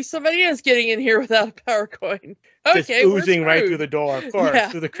 okay, maybe somebody is getting in here without a power coin. Okay, just oozing right through the door, of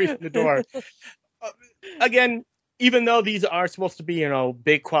course, through the crease in the door. Again, even though these are supposed to be,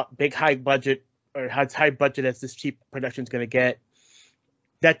 big high budget, or as high budget as this cheap production is going to get,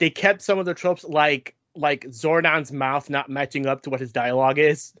 that they kept some of the tropes like Zordon's mouth not matching up to what his dialogue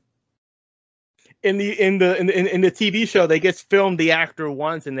is. In the TV show, they just filmed the actor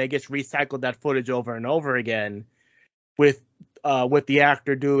once and they just recycled that footage over and over again with the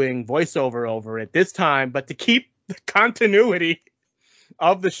actor doing voiceover over it this time. But to keep the continuity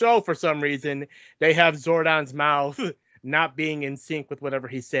of the show, for some reason, they have Zordon's mouth not being in sync with whatever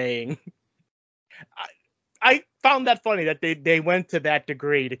he's saying. I found that funny that they went to that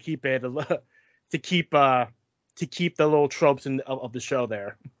degree to keep it to keep the little tropes of the show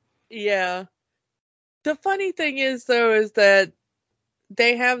there. Yeah. The funny thing is, though, is that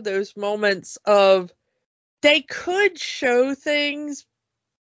they have those moments of they could show things,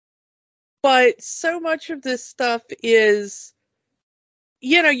 but so much of this stuff is,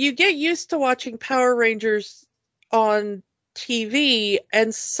 you get used to watching Power Rangers on TV,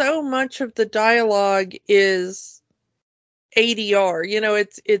 and so much of the dialogue is ADR.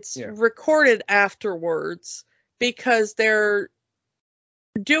 It's recorded afterwards because they're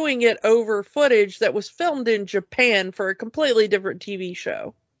doing it over footage that was filmed in Japan for a completely different TV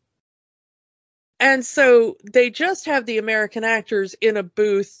show. And so they just have the American actors in a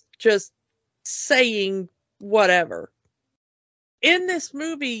booth just saying whatever. In this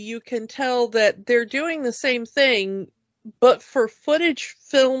movie, you can tell that they're doing the same thing, but for footage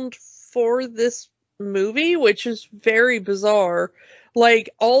filmed for this movie, which is very bizarre. Like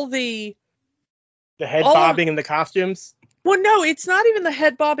all the head all bobbing in the costumes. well, no, it's not even the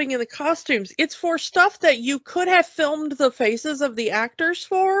head bobbing in the costumes. It's for stuff that you could have filmed the faces of the actors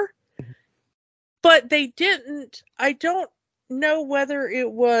for, but they didn't. I don't know whether it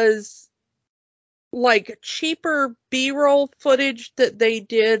was like cheaper B-roll footage that they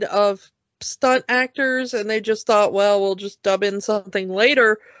did of stunt actors and they just thought, well, we'll just dub in something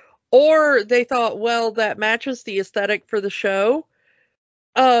later, or they thought, well, that matches the aesthetic for the show.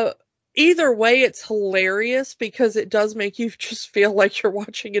 Either way, it's hilarious because it does make you just feel like you're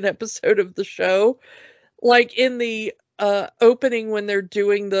watching an episode of the show. Like in the opening when they're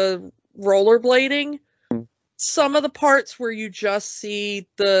doing the rollerblading, some of the parts where you just see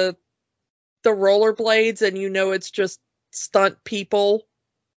the rollerblades and you know it's just stunt people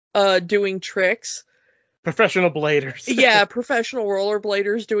doing tricks. Professional bladers. Yeah, professional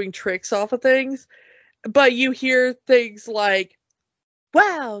rollerbladers doing tricks off of things. But you hear things like,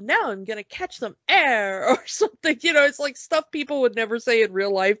 wow, now I'm gonna catch some air or something. You know, it's like stuff people would never say in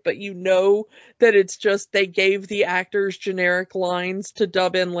real life, but you know that it's just they gave the actors generic lines to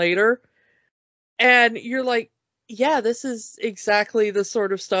dub in later. And you're like, yeah, this is exactly the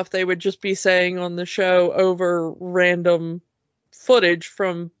sort of stuff they would just be saying on the show over random footage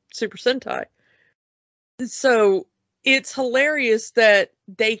from Super Sentai. So it's hilarious that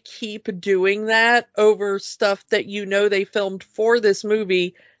they keep doing that over stuff that you know they filmed for this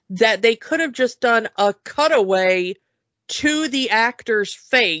movie that they could have just done a cutaway to the actor's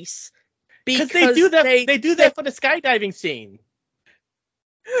face because they do that. They do that for the skydiving scene.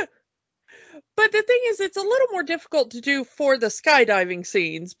 But the thing is, it's a little more difficult to do for the skydiving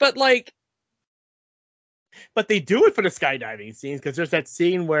scenes. But they do it for the skydiving scenes because there's that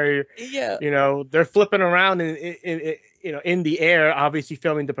scene where they're flipping around in the air, obviously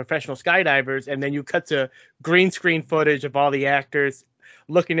filming the professional skydivers, and then you cut to green screen footage of all the actors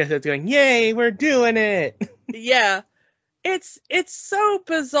looking at it going, yay, we're doing it. Yeah. It's so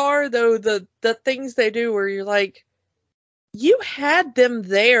bizarre though, the things they do where you're like, you had them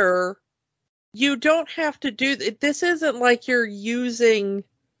there. You don't have to do this. Isn't like you're using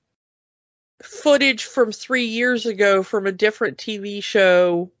footage from 3 years ago from a different TV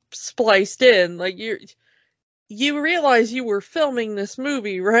show spliced in. Like you realize you were filming this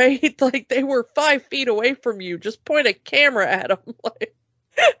movie, right? Like they were 5 feet away from you. Just point a camera at them. Like,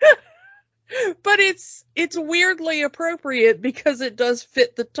 but it's weirdly appropriate because it does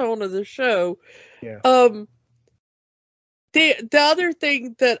fit the tone of the show. Yeah. The other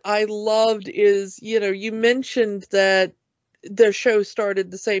thing that I loved is, you mentioned that the show started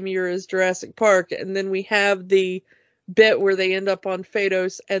the same year as Jurassic Park, and then we have the bit where they end up on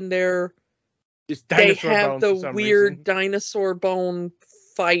Phaedos and they have the weird dinosaur bone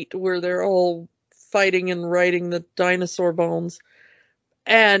fight where they're all fighting and riding the dinosaur bones.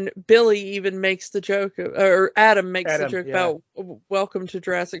 And Billy even makes the joke, or Adam makes the joke about welcome to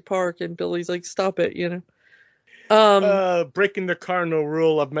Jurassic Park, and Billy's like, stop it, breaking the cardinal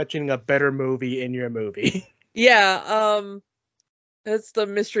rule of mentioning a better movie in your movie. Yeah, that's the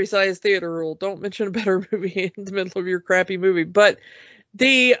Mystery Science Theater rule. Don't mention a better movie in the middle of your crappy movie. But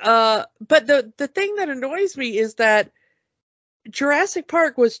the thing that annoys me is that Jurassic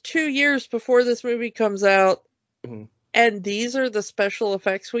Park was 2 years before this movie comes out, and these are the special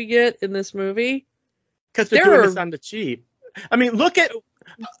effects we get in this movie. Because they're doing this on the cheap. I mean,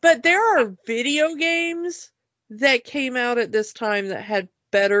 but there are video games that came out at this time that had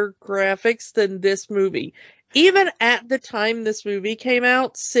better graphics than this movie. Even at the time this movie came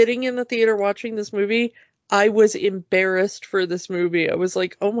out, sitting in the theater watching this movie, I was embarrassed for this movie. I was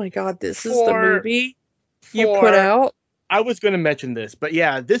like, oh my God, this is the movie you put out? I was going to mention this, but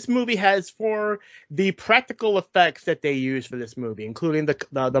yeah, this movie has, for the practical effects that they use for this movie, including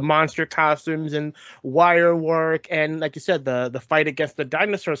the monster costumes and wire work, and like you said, the fight against the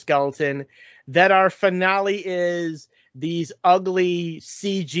dinosaur skeleton, that our finale is these ugly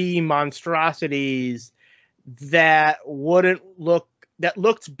CG monstrosities that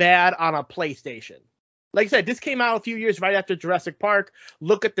looked bad on a PlayStation. Like I said, this came out a few years right after Jurassic Park.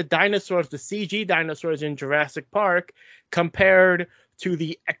 Look at the dinosaurs, the CG dinosaurs in Jurassic Park, compared to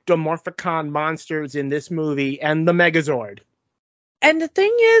the Ectomorphicon monsters in this movie and the Megazord. And the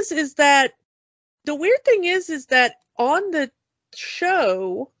thing is that the weird thing is that on the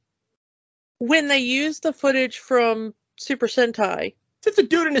show, when they use the footage from Super Sentai, it's a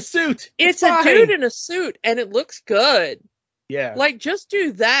dude in a suit. It's a dude in a suit, and it looks good. Yeah. Like, just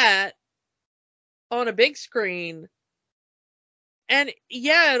do that. on a big screen. And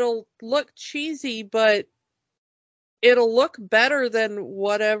yeah, it'll look cheesy, but it'll look better than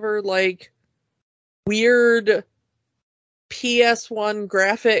whatever, like, weird PS1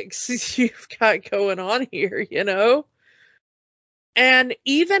 graphics you've got going on here, you know? And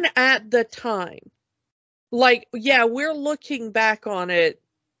even at the time, like, yeah, we're looking back on it,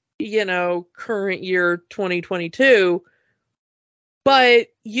 you know, current year 2022, but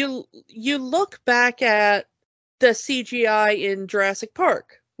you look back at the CGI in Jurassic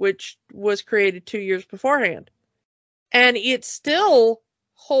Park, which was created 2 years beforehand, and it still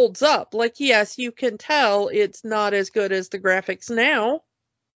holds up. Like, yes, you can tell it's not as good as the graphics now,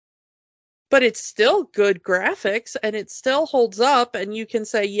 but it's still good graphics, and it still holds up, and you can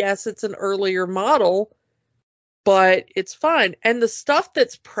say, yes, it's an earlier model, but it's fine. And the stuff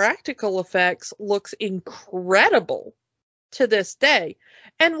that's practical effects looks incredible to this day.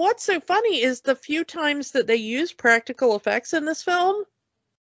 And what's so funny is the few times that they use practical effects in this film,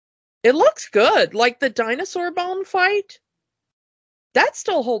 it looks good. Like the dinosaur bone fight, that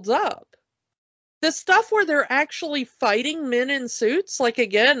still holds up. The stuff where they're actually fighting men in suits, like,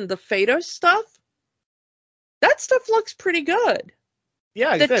 again, the Phaedos stuff, that stuff looks pretty good.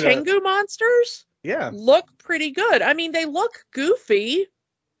 Yeah, the Tengu monsters look pretty good. I mean, they look goofy,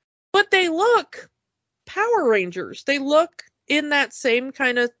 but they look Power Rangers. They look in that same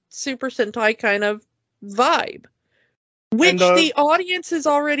kind of Super Sentai kind of vibe, which the audience is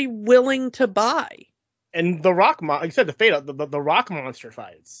already willing to buy. And the rock, like you said, the rock monster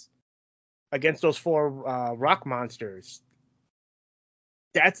fights against those 4 rock monsters,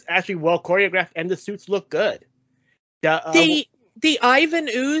 that's actually well choreographed, and the suits look good. The Ivan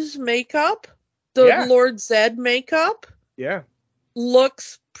Ooze makeup, the Lord Zed makeup,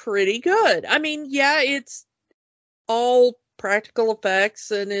 looks pretty good. I mean, yeah, it's all practical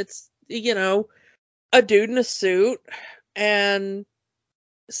effects, and it's, you know, a dude in a suit, and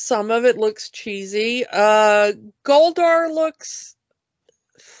some of it looks cheesy. Goldar looks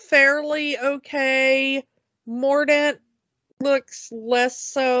fairly okay. Mordant looks less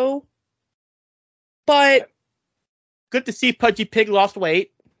so. But good to see Pudgy Pig lost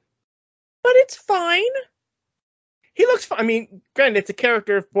weight. But it's fine. He looks fine. I mean, granted, it's a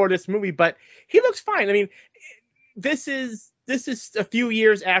character for this movie, but he looks fine. I mean, this is a few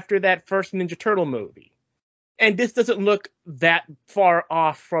years after that first Ninja Turtle movie, and this doesn't look that far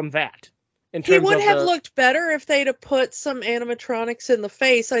off from that. He would have looked better if they'd have put some animatronics in the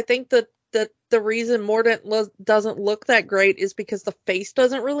face. I think that the reason Mordant doesn't look that great is because the face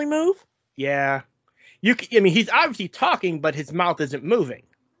doesn't really move. Yeah. I mean, he's obviously talking, but his mouth isn't moving.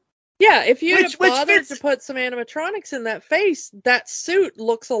 Yeah, if you had bothered to put some animatronics in that face, that suit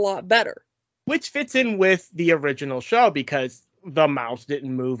looks a lot better. Which fits in with the original show, because the mouths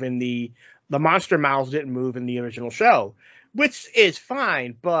didn't move in the monster mouths didn't move in the original show, which is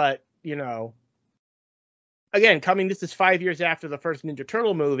fine. But, you know, again, this is 5 years after the first Ninja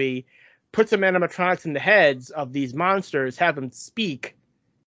Turtle movie, put some animatronics in the heads of these monsters, have them speak,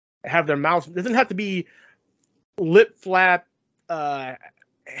 have their mouths. It doesn't have to be lip flap,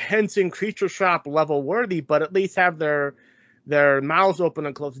 Henson Creature Shop level worthy, but at least have their mouths open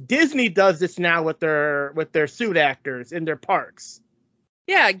and closed. Disney does this now with their suit actors in their parks.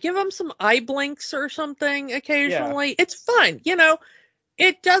 Yeah, give them some eye blinks or something occasionally. Yeah. It's fine. You know,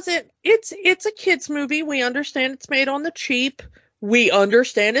 it doesn't. It's a kids movie. We understand it's made on the cheap. We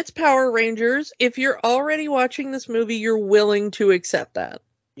understand it's Power Rangers. If you're already watching this movie, you're willing to accept that.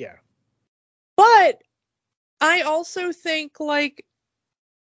 Yeah. But I also think, like,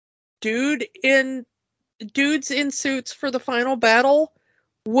 dudes in suits for the final battle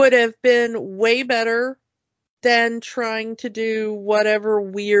would have been way better than trying to do whatever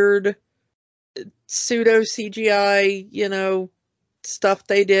weird pseudo CGI, you know, stuff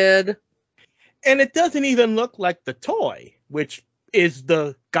they did. And it doesn't even look like the toy, which is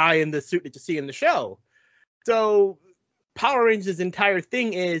the guy in the suit that you see in the show. So Power Rangers' entire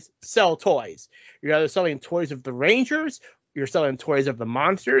thing is sell toys. You're either selling toys of the Rangers, you're selling toys of the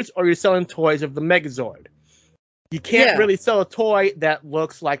monsters, or you're selling toys of the Megazord. You can't really sell a toy that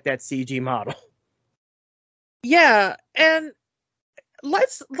looks like that CG model. Yeah, and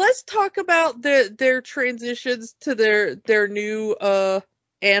let's talk about their transitions to their new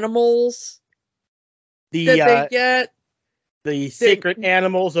animals that they get. The sacred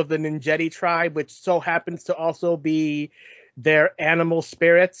animals of the Ninjetti tribe, which so happens to also be their animal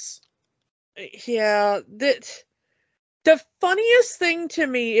spirits. Yeah, the funniest thing to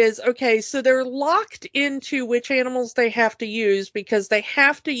me is, okay, so they're locked into which animals they have to use, because they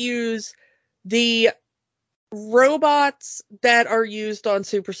have to use the robots that are used on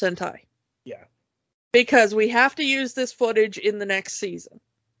Super Sentai. Yeah. because we have to use this footage in the next season.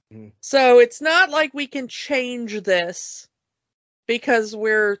 Mm-hmm. So it's not like we can change this because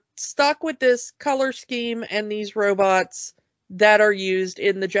we're stuck with this color scheme and these robots that are used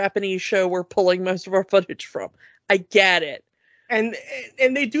in the Japanese show we're pulling most of our footage from. I get it. And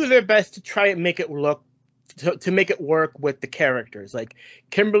they do their best to try and make it look to make it work with the characters. Like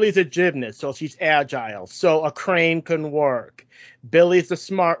Kimberly's a gymnast, so she's agile, so a crane can work. Billy's the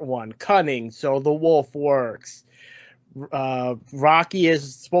smart one, cunning, so the wolf works. Rocky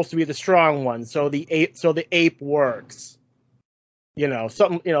is supposed to be the strong one, so the ape works. Yeah.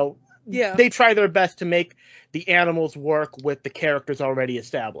 They try their best to make the animals work with the characters already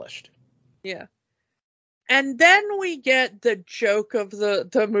established. Yeah. And then we get the joke of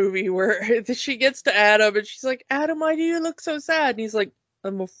the movie where she gets to Adam and she's like, Adam, why do you look so sad? And he's like,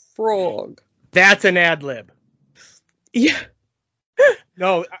 I'm a frog. That's an ad lib. Yeah.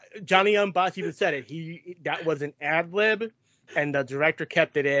 No, Johnny Young Boss even said it. That was an ad lib, and the director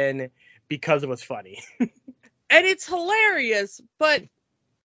kept it in because it was funny. And it's hilarious, but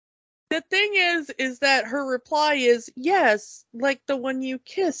the thing is that her reply is, yes, like the one you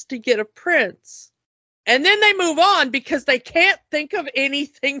kissed to get a prince. And then they move on because they can't think of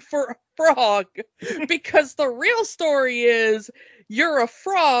anything for a frog. Because the real story is you're a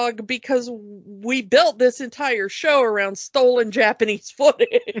frog because we built this entire show around stolen Japanese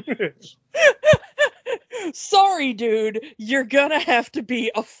footage. Sorry, dude, you're gonna have to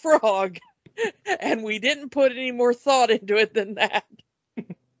be a frog. And we didn't put any more thought into it than that.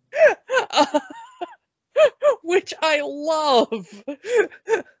 Which I love.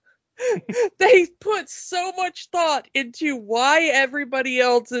 They put so much thought into why everybody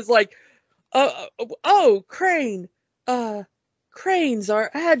else is like, oh, Crane, cranes are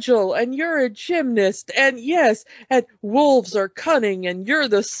agile and you're a gymnast, and yes, and wolves are cunning and you're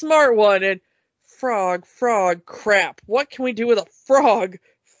the smart one, and frog, crap. What can we do with a frog?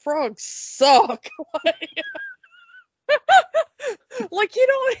 Frogs suck. Like, you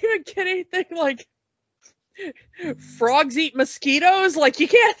don't even get anything like frogs eat mosquitoes. Like, you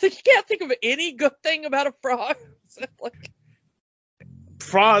can't think of any good thing about a frog. Like,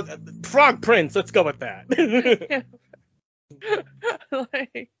 frog prince. Let's go with that.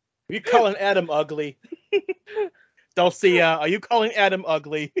 Like, are you calling Adam ugly? Dulcia, are you calling Adam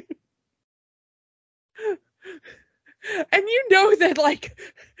ugly? And you know that, like,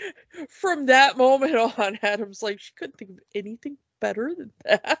 from that moment on, Adam's like, she couldn't think of anything better than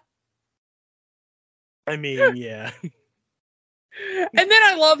that. I mean, yeah. And then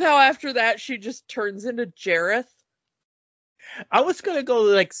I love how after that she just turns into Jareth. I was gonna go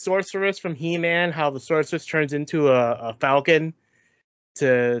like Sorceress from He-Man, how the Sorceress turns into a falcon.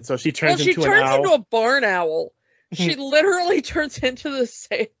 So she turns into an owl. She turns into a barn owl. She literally turns into the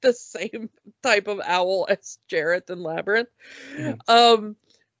same type of owl as Jareth in Labyrinth.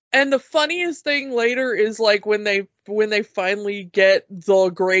 And the funniest thing later is like when they finally get the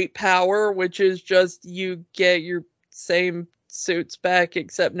great power, which is just you get your same suits back,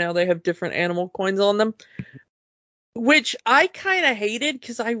 except now they have different animal coins on them. Which I kind of hated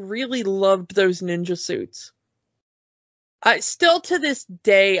because I really loved those ninja suits. Still to this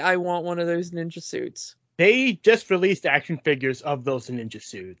day, I want one of those ninja suits. They just released action figures of those ninja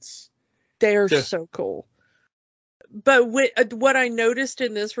suits. They are so cool. But what I noticed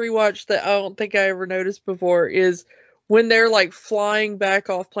in this rewatch that I don't think I ever noticed before is when they're like flying back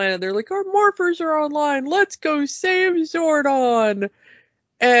off planet, they're like, our morphers are online. Let's go save Zordon.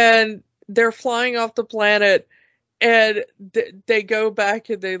 And they're flying off the planet, and they go back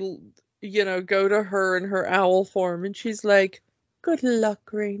and they, go to her in her owl form, and she's like, good luck,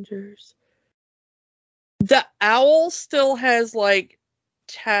 Rangers. The owl still has like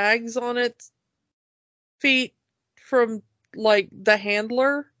tags on its feet from like the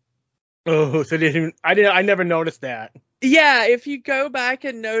handler. Oh, so I never noticed that. Yeah, if you go back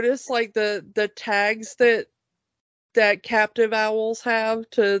and notice like the tags that captive owls have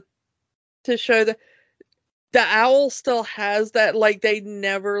to show that the owl still has that, like they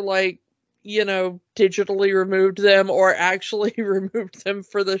never like, digitally removed them or actually removed them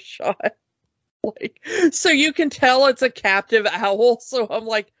for the shot. Like, so you can tell it's a captive owl. So I'm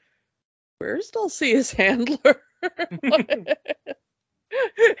like, where's Dulcia's handler?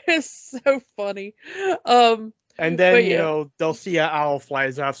 It's so funny. And then Dulcia owl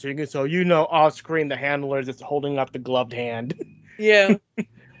flies off, so off screen the handler is just holding up the gloved hand. Yeah.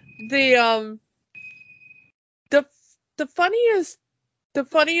 The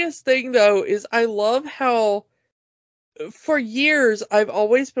funniest thing though is I love how for years I've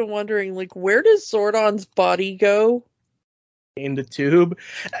always been wondering, like, where does Zordon's body go? in the tube.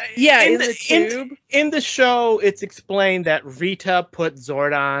 Yeah, in the tube. In the show, it's explained that Rita put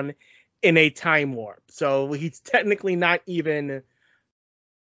Zordon in a time warp, so he's technically not even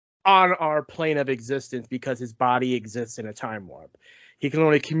on our plane of existence because his body exists in a time warp. He can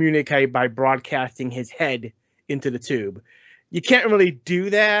only communicate by broadcasting his head into the tube. You can't really do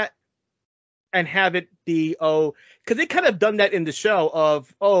that and have it be because they kind of done that in the show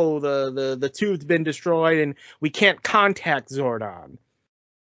of the tube's been destroyed and we can't contact Zordon.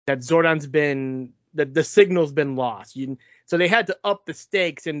 That Zordon's been the signal's been lost. So they had to up the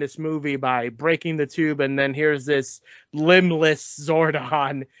stakes in this movie by breaking the tube, and then here's this limbless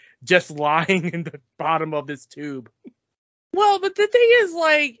Zordon just lying in the bottom of this tube. Well, but the thing is,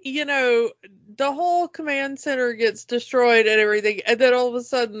 like, you know, the whole command center gets destroyed and everything, and then all of a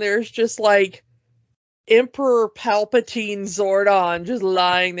sudden there's just, like, Emperor Palpatine Zordon just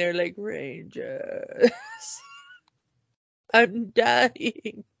lying there like, Rangers, I'm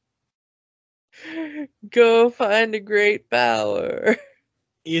dying. Go find a great power.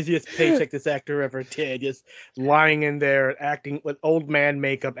 Easiest paycheck this actor ever did, just lying in there acting with old man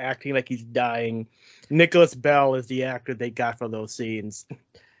makeup, acting like he's dying. Nicholas Bell is the actor they got for those scenes.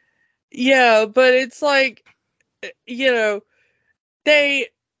 Yeah, but it's like, you know, they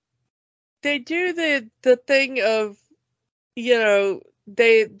do the thing of, you know,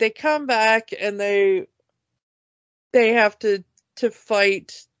 they come back and they have to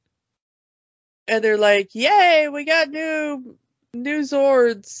fight, and they're like, yay, we got new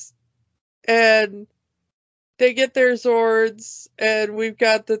Zords, and they get their Zords, and we've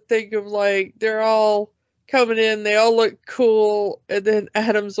got the thing of, like, they're all coming in, they all look cool, and then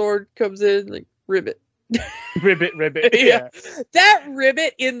Adam Zord comes in, like, ribbit. Ribbit. Yeah. That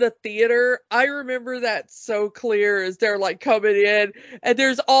ribbit in the theater, I remember that so clear as they're, like, coming in, and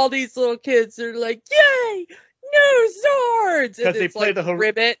there's all these little kids, they're like, yay, new Zords! Because they play, like, the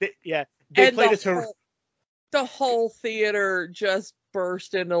ribbit. They play this the whole theater just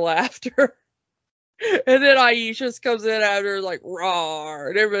burst into laughter. And then Aisha comes in after, like, roar,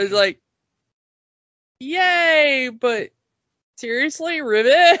 and everybody's like, yay, but seriously,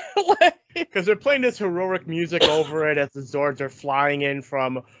 ribbit? Because they're playing this heroic music over it as the Zords are flying in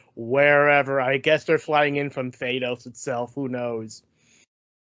from wherever. I guess they're flying in from Phaedos itself. Who knows?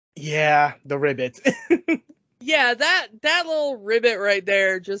 Yeah, the ribbit. Yeah, that little ribbit right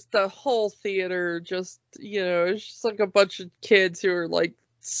there, just the whole theater, just, you know, it's just like a bunch of kids who are, like,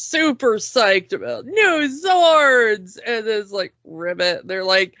 super psyched about new Zords, and it's like, ribbit. They're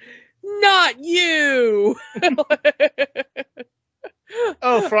like, not you!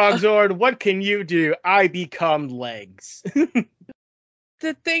 Oh, Frog Zord, what can you do? I become legs.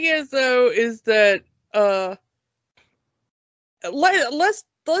 The thing is, though, is that, let's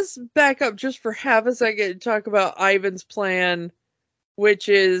back up just for half a second and talk about Ivan's plan, which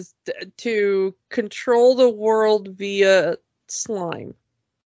is to control the world via slime.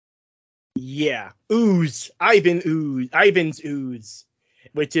 Yeah, ooze. Ivan's ooze.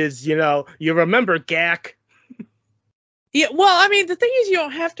 Which is, you know, you remember Gak. Yeah, well, I mean, the thing is, you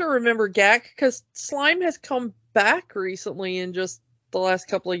don't have to remember Gak, because slime has come back recently in just the last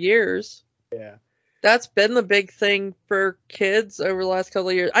couple of years. Yeah. That's been the big thing for kids over the last couple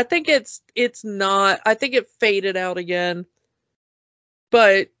of years. I think it's not, I think it faded out again.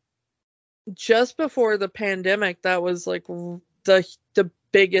 But just before the pandemic, that was like the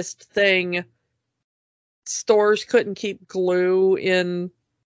biggest thing. Stores couldn't keep glue in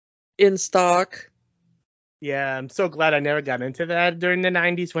stock. Yeah, I'm so glad I never got into that during the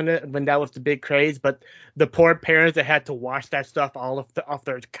 90s when that was the big craze. But the poor parents that had to wash that stuff all off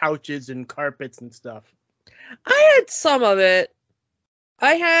their couches and carpets and stuff. I had some of it.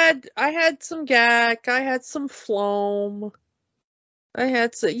 I had some Gak. I had some Floam. I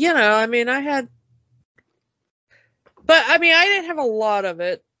had some, you know, I mean, but I mean, I didn't have a lot of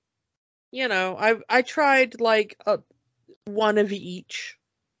it. You know, I tried like one of each.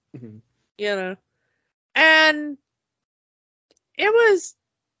 Mm-hmm. You know. And it was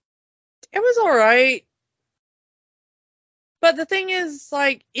all right. But the thing is,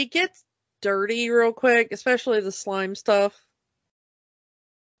 like, it gets dirty real quick, especially the slime stuff.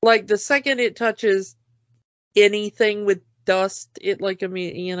 Like, the second it touches anything with dust, it, like, I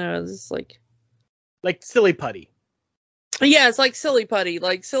mean, you know, it's like silly putty. Yeah, it's like silly putty.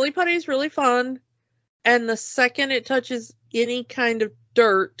 Like, silly putty is really fun. And the second it touches any kind of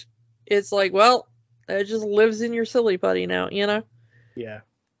dirt, it's like, well, it just lives in your silly putty now, you know? Yeah.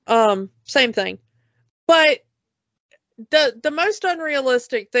 Same thing. But the most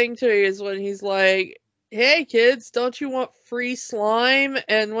unrealistic thing to me is when he's like, hey kids, don't you want free slime?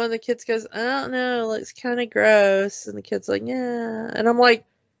 And one of the kids goes, I don't know, it looks kind of gross. And the kid's like, yeah. And I'm like,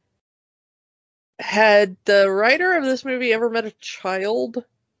 had the writer of this movie ever met a child?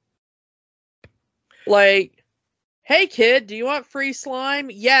 Like, hey kid, do you want free slime?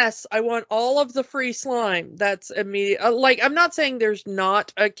 Yes, I want all of the free slime. That's immediate. Like, I'm not saying there's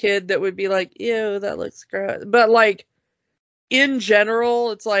not a kid that would be like, ew, that looks gross. But like, in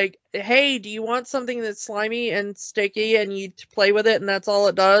general, it's like, hey, do you want something that's slimy and sticky and you play with it and that's all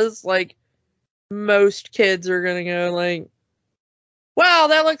it does? Like, most kids are gonna go like, wow,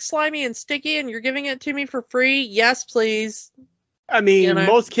 that looks slimy and sticky and you're giving it to me for free? Yes, please. I mean,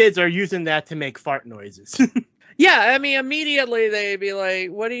 most kids are using that to make fart noises. Yeah, I mean, immediately they'd be like,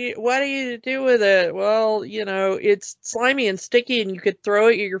 what do you do with it? Well, it's slimy and sticky and you could throw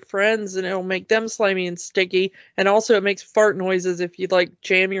it at your friends and it'll make them slimy and sticky. And also it makes fart noises if you like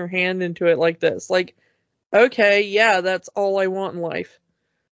jam your hand into it like this. Like, okay, yeah, that's all I want in life.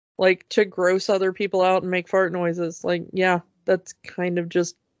 Like, to gross other people out and make fart noises. Like, yeah, that's kind of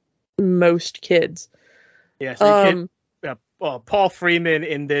just most kids. Yeah, so Paul Freeman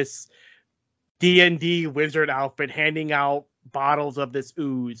in this D&D wizard outfit handing out bottles of this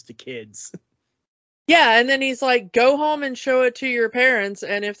ooze to kids. Yeah, and then he's like, go home and show it to your parents,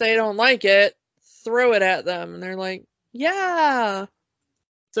 and if they don't like it, throw it at them. And they're like, yeah.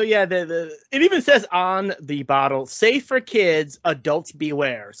 So yeah, it even says on the bottle, safe for kids, adults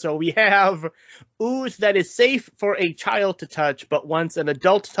beware. So we have ooze that is safe for a child to touch, but once an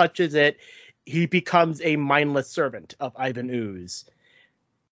adult touches it, he becomes a mindless servant of Ivan Ooze.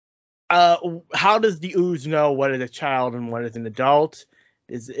 How does the ooze know what is a child and what is an adult?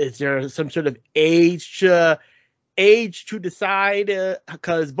 Is there some sort of age to decide?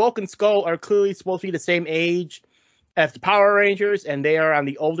 Because Bulk and Skull are clearly supposed to be the same age as the Power Rangers, and they are on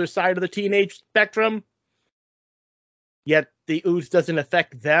the older side of the teenage spectrum. Yet the ooze doesn't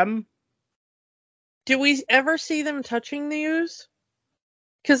affect them. Do we ever see them touching the ooze?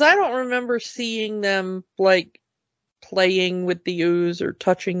 Because I don't remember seeing them like playing with the ooze or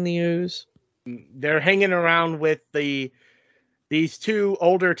touching the ooze. They're hanging around with these two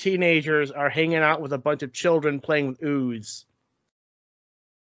older teenagers are hanging out with a bunch of children playing with ooze.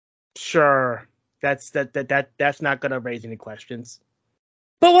 Sure, that's not going to raise any questions.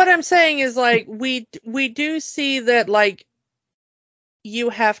 But what I'm saying is, like, we do see that, like, you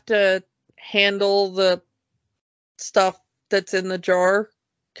have to handle the stuff that's in the jar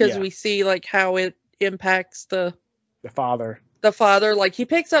because we see like how it impacts the father. Like, he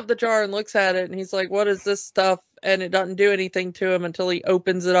picks up the jar and looks at it and he's like, what is this stuff? And it doesn't do anything to him until he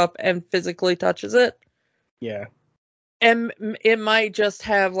opens it up and physically touches it. Yeah. And it might just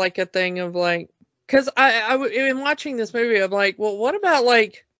have like a thing of like, because in watching this movie, I'm like, well, what about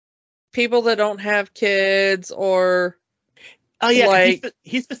like people that don't have kids or... Oh yeah, like,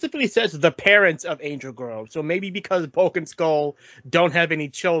 he specifically says the parents of Angel Grove. So maybe because Bulk and Skull don't have any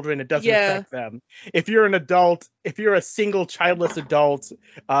children, it doesn't affect them. If you're an adult, if you're a single childless adult,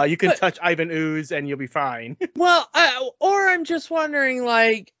 you can touch Ivan Ooze and you'll be fine. Well, or I'm just wondering,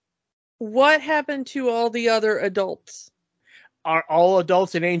 like, what happened to all the other adults? Are all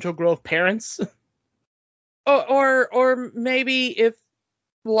adults in Angel Grove parents? Or maybe if,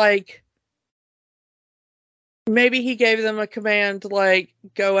 like... Maybe he gave them a command to, like,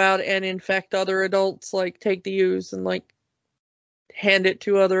 go out and infect other adults, like, take the ooze and, like, hand it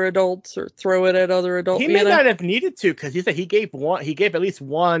to other adults or throw it at other adults. He may not have needed to, because he said he gave at least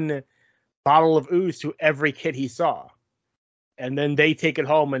one bottle of ooze to every kid he saw. And then they take it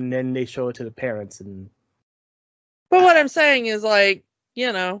home and then they show it to the parents. But what I'm saying is, like,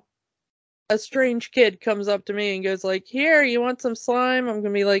 a strange kid comes up to me and goes like, here, you want some slime? I'm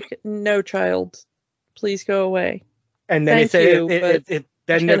going to be like, no, child. Please go away. And then then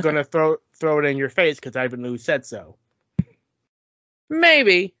they're going to throw it in your face because Ivan Ooze said so.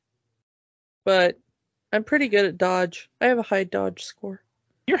 Maybe. But I'm pretty good at dodge. I have a high dodge score.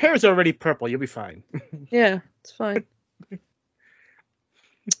 Your hair is already purple. You'll be fine. Yeah, it's fine.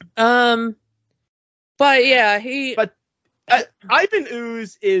 But yeah, Ivan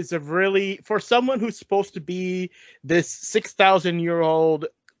Ooze is for someone who's supposed to be this 6,000-year-old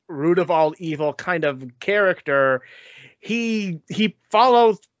root of all evil kind of character, he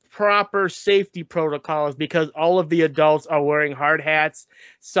follows proper safety protocols because all of the adults are wearing hard hats.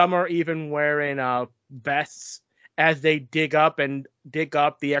 Some are even wearing vests as they dig up the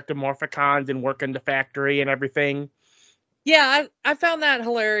ectomorphicons and work in the factory and everything. Yeah, I found that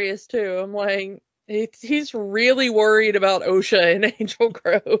hilarious too. I'm like, he's really worried about OSHA in Angel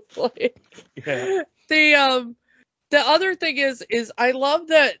Grove. Like, yeah. The other thing is I love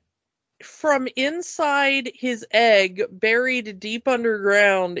that from inside his egg, buried deep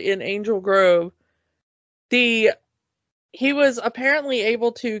underground in Angel Grove, he was apparently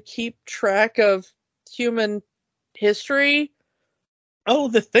able to keep track of human history. Oh,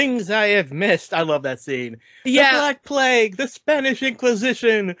 the things I have missed. I love that scene. Yeah. The Black Plague, the Spanish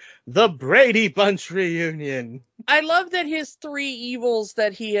Inquisition, the Brady Bunch reunion. I love that his 3 evils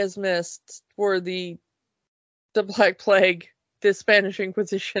that he has missed were the Black Plague, the Spanish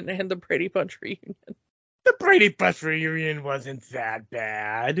Inquisition, and the Brady Bunch reunion. The Brady Bunch reunion wasn't that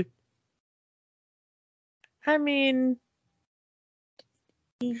bad. I mean,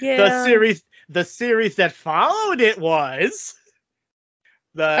 yeah. The series that followed it was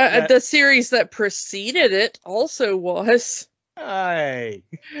the series that preceded it also was. Hey.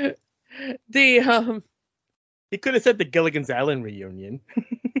 The He could have said the Gilligan's Island reunion.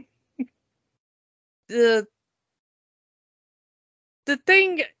 the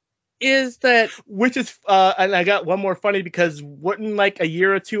thing is that, which is and I got one more funny, because wouldn't like a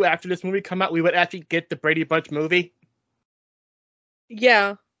year or two after this movie come out, we would actually get the Brady Bunch movie?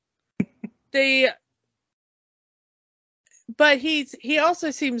 Yeah. But he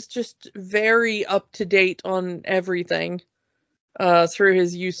also seems just very up to date on everything, through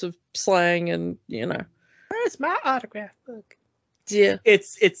his use of slang and, you know. Where's my autograph book? Yeah.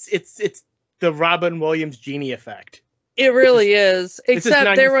 It's the Robin Williams genie effect. It really is.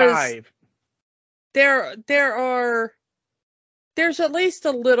 Except there's at least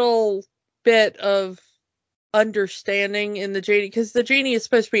a little bit of understanding in the genie, because the genie is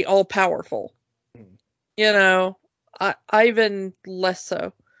supposed to be all powerful. You know, Ivan less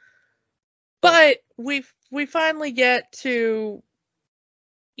so. But we finally get to,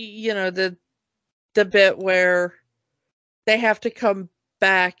 you know, the bit where they have to come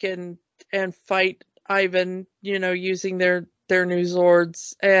back and fight Ivan, you know, using their new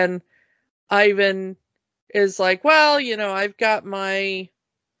Zords, and Ivan is like, well, you know, I've got my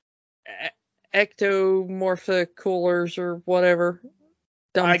ectomorphic coolers or whatever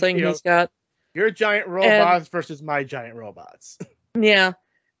dumb thing he's got. Your giant robots versus my giant robots. Yeah.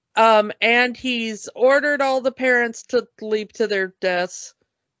 And he's ordered all the parents to leap to their deaths.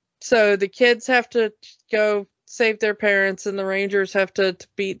 So the kids have to go save their parents, and the Rangers have to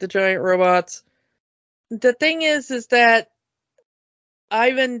beat the giant robots. The thing is that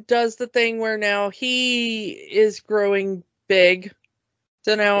Ivan does the thing where now he is growing big.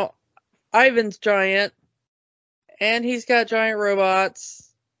 So now Ivan's giant, and he's got giant robots.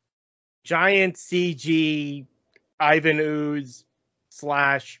 Giant CG Ivan Ooze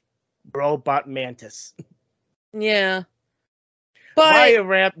 / robot mantis. Yeah.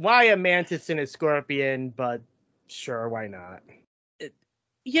 But why a mantis and a scorpion? But sure, why not?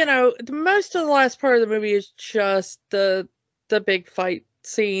 You know, most of the last part of the movie is just the big fight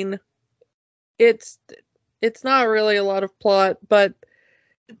scene. It's not really a lot of plot, but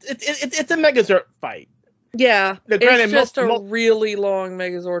it's a Megazord fight. Yeah, it's just a really long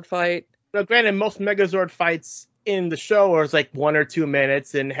Megazord fight. Now, granted, most Megazord fights in the show are like 1 or 2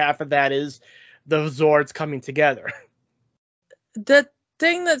 minutes, and half of that is the Zords coming together. The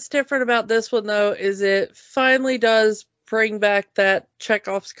thing that's different about this one, though, is it finally does bring back that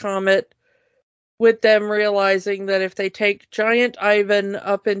Chekhov's comet, with them realizing that if they take giant Ivan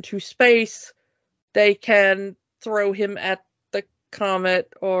up into space, they can throw him at the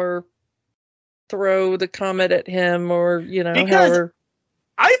comet, or throw the comet at him, or, you know, because however.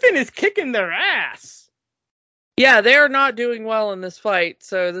 Ivan is kicking their ass. Yeah, they're not doing well in this fight,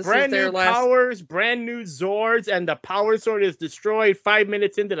 so this is their last... powers, brand new Zords, and the Power Sword is destroyed 5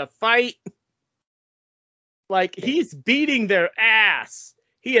 minutes into the fight. Like, he's beating their ass.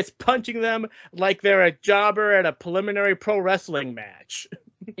 He is punching them like they're a jobber at a preliminary pro wrestling match.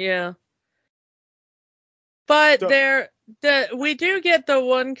 Yeah. But we do get the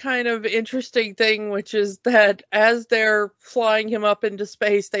one kind of interesting thing, which is that as they're flying him up into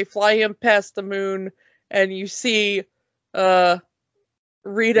space, they fly him past the moon, and you see Rita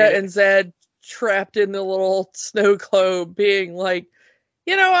and Zed trapped in the little snow globe, being like,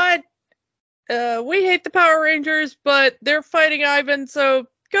 you know what? We hate the Power Rangers, but they're fighting Ivan, so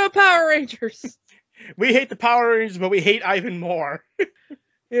go Power Rangers! We hate the Power Rangers, but we hate Ivan more.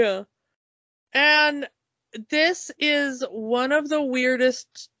 Yeah. And this is one of the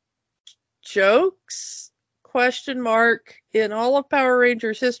weirdest jokes, ? In all of Power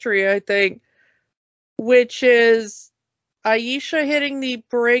Rangers history, I think, which is Aisha hitting the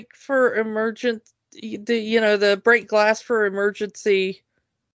brake for the brake glass for emergency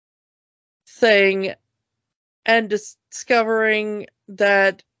thing, and discovering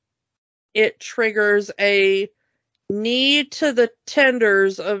that it triggers a knee to the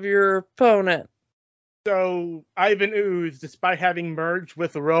tenders of your opponent. So Ivan Ooze, despite having merged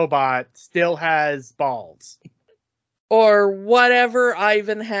with a robot, still has balls. Or whatever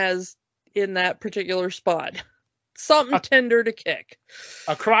Ivan has in that particular spot. Something tender to kick.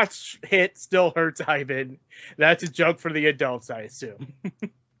 A crotch hit still hurts Ivan. That's a joke for the adults, I assume.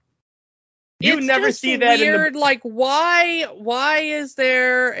 You it's never just see that weird, in the... like why is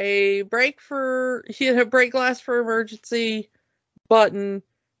there a break glass for emergency button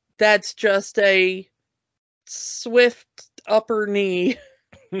that's just a swift upper knee?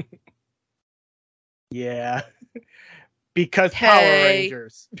 Yeah. Because Power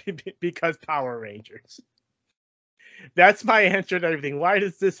Rangers. Because Power Rangers. That's my answer to everything. Why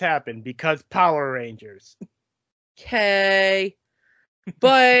does this happen? Because Power Rangers. Okay.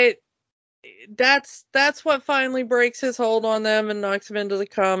 But that's what finally breaks his hold on them and knocks him into the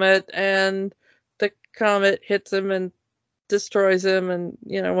comet, and the comet hits him and destroys him, and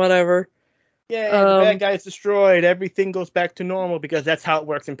whatever. Yeah, the bad guy is destroyed. Everything goes back to normal because that's how it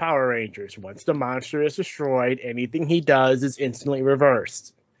works in Power Rangers. Once the monster is destroyed, anything he does is instantly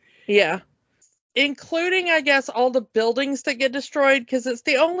reversed. Yeah. Including, I guess, all the buildings that get destroyed, because it's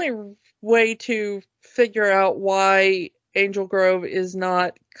the only way to figure out why Angel Grove is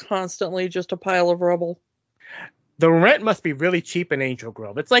not constantly just a pile of rubble. The rent must be really cheap in Angel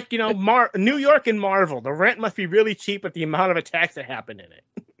Grove. It's like, New York and Marvel. The rent must be really cheap with the amount of attacks that happen in it.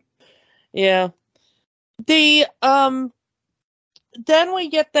 Yeah. Then we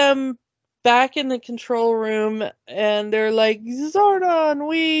get them back in the control room, and they're like, Zordon,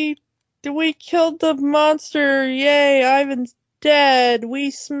 we killed the monster. Yay, Ivan's dead.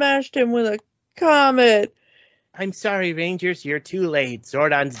 We smashed him with a comet. I'm sorry, Rangers, you're too late.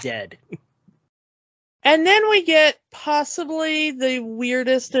 Zordon's dead. And then we get possibly the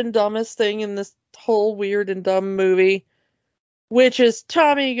weirdest and dumbest thing in this whole weird and dumb movie, which is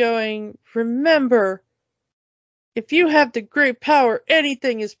Tommy going, remember, if you have the great power,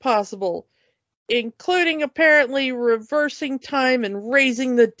 anything is possible, including apparently reversing time and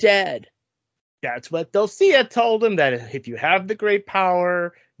raising the dead. That's what Dulcia told him, that if you have the great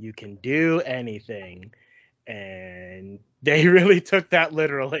power, you can do anything. And they really took that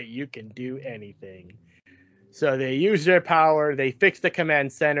literally. You can do anything. So they use their power, they fix the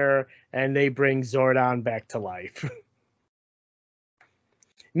command center, and they bring Zordon back to life.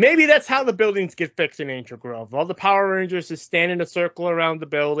 Maybe that's how the buildings get fixed in Angel Grove. All the Power Rangers just stand in a circle around the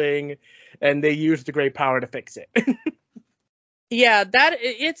building, and they use the great power to fix it. Yeah,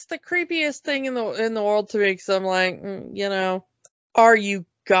 it's the creepiest thing in the world to me, because I'm like, are you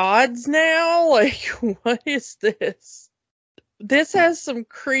gods now? Like, what is this? This has some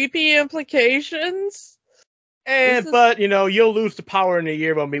creepy implications. But you'll lose the power in a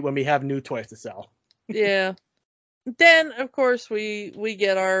year when we have new toys to sell. Yeah. Then of course we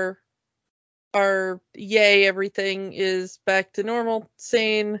get our yay, everything is back to normal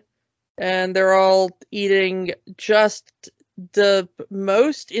scene, and they're all eating just the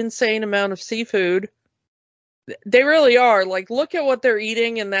most insane amount of seafood. They really are. Like, look at what they're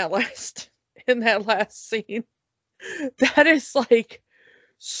eating in that last scene. That is like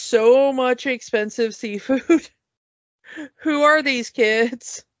so much expensive seafood. Who are these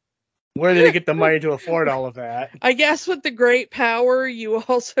kids? Where did they get the money to afford all of that? I guess with the great power, you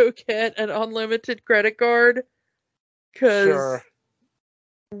also get an unlimited credit card. Sure.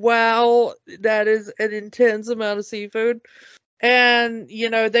 Wow, that is an intense amount of seafood. And,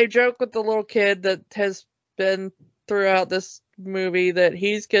 they joke with the little kid that has been throughout this movie that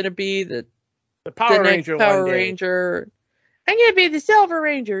he's going to be the Power Ranger Power one day. Ranger. I'm going to be the Silver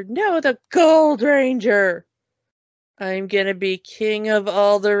Ranger. No, the Gold Ranger. I'm going to be king of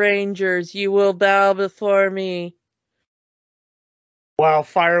all the Rangers. You will bow before me. While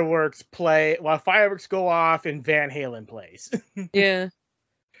fireworks go off and Van Halen plays. Yeah.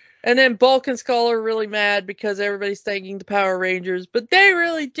 And then Bulk and Skull are really mad because everybody's thanking the Power Rangers, but they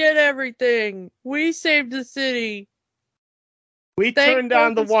really did everything. We saved the city. We turned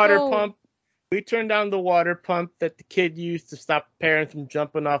down the water pump. We turned down the water pump that the kid used to stop parents from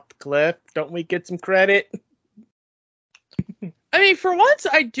jumping off the cliff. Don't we get some credit? I mean, for once,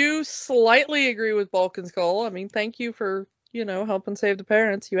 I do slightly agree with Bulk and Skull. I mean, thank you for, helping save the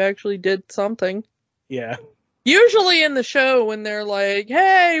parents. You actually did something. Yeah. Usually in the show, when they're like,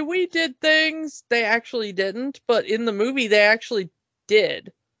 hey, we did things, they actually didn't. But in the movie, they actually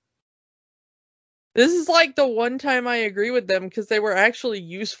did. This is like the one time I agree with them, because they were actually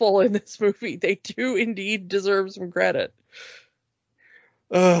useful in this movie. They do indeed deserve some credit.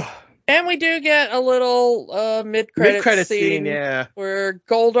 Ugh. And And we do get a little mid-credit scene, yeah. where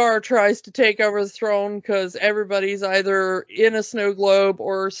Goldar tries to take over the throne because everybody's either in a snow globe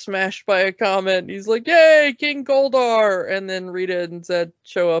or smashed by a comet. He's like, "Yay, King Goldar!" And then Rita and Zed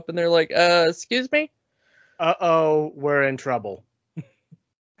show up, and they're like, "Excuse me?" Uh-oh, we're in trouble.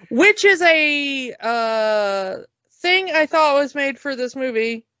 Which is a thing I thought was made for this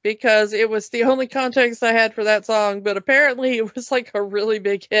movie, because it was the only context I had for that song, but apparently it was like a really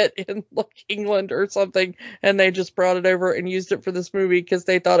big hit in like England or something, and they just brought it over and used it for this movie because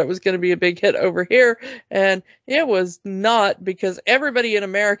they thought it was going to be a big hit over here, and it was not, because everybody in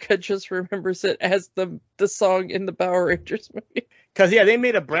America just remembers it as the song in the Power Rangers movie. Because, yeah, they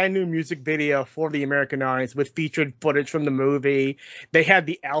made a brand new music video for the American audience with featured footage from the movie. They had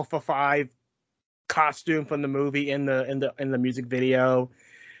the Alpha 5 costume from the movie in the music video.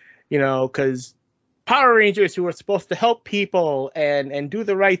 You know, because Power Rangers, who are supposed to help people and do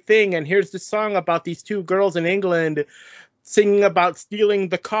the right thing, and here's the song about these two girls in England singing about stealing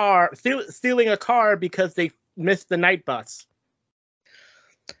a car because they missed the night bus.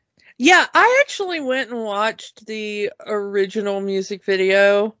 Yeah, I actually went and watched the original music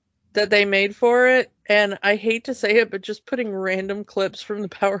video that they made for it, and I hate to say it, but just putting random clips from the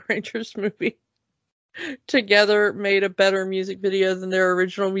Power Rangers movie together made a better music video than their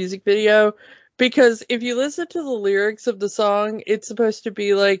original music video. Because if you listen to the lyrics of the song, it's supposed to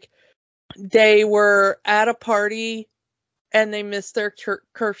be like they were at a party and they missed their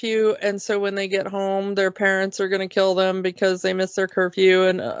curfew, and so when they get home, their parents are going to kill them because they missed their curfew,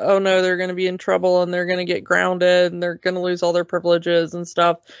 and oh no, they're going to be in trouble, and they're going to get grounded, and they're going to lose all their privileges and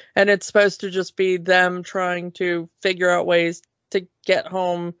stuff. And it's supposed to just be them trying to figure out ways to get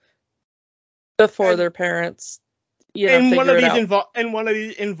home before their parents, and one of figure it these out. one of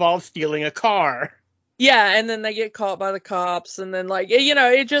these involves stealing a car. Yeah, and then they get caught by the cops, and then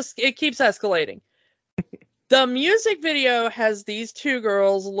it keeps escalating. The music video has these two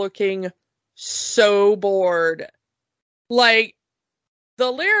girls looking so bored. Like, the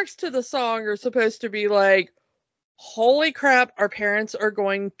lyrics to the song are supposed to be like, "Holy crap, our parents are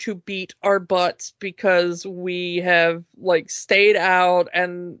going to beat our butts because we have like stayed out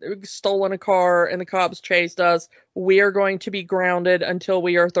and stolen a car and the cops chased us. We are going to be grounded until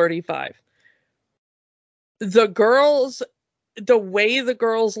we are 35." The way the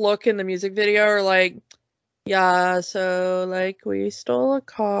girls look in the music video are like, "Yeah, so like we stole a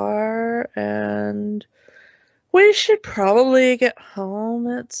car and we should probably get home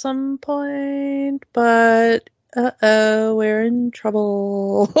at some point, but uh-oh, we're in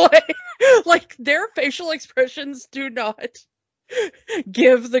trouble." Like their facial expressions do not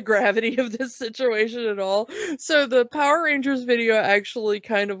give the gravity of this situation at all. So the Power Rangers video actually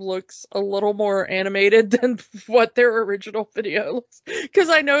kind of looks a little more animated than what their original video looks. Because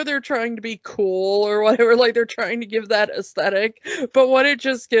I know they're trying to be cool or whatever, like they're trying to give that aesthetic, but what it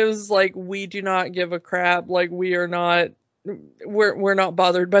just gives, like, we do not give a crap, like we're not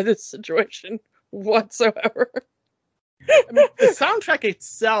bothered by this situation whatsoever. I mean, the soundtrack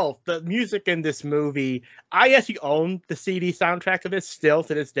itself, the music in this movie, I actually own the CD soundtrack of it still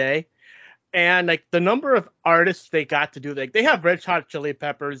to this day. And like the number of artists they got to do, like they have Red Hot Chili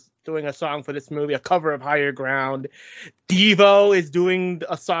Peppers doing a song for this movie, a cover of Higher Ground. Devo is doing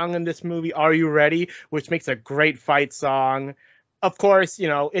a song in this movie, Are You Ready? Which makes a great fight song. Of course,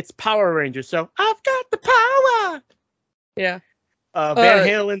 it's Power Rangers, so I've got the power. Yeah. Van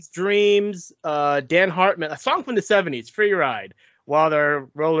Halen's Dreams, Dan Hartman, a song from the 70s, Free Ride. While they're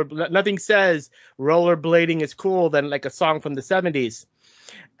nothing says rollerblading is cool than like a song from the 70s.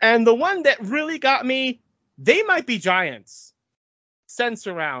 And the one that really got me, They Might Be Giants.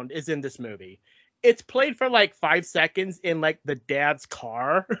 Sensurround is in this movie. It's played for like 5 seconds in like the dad's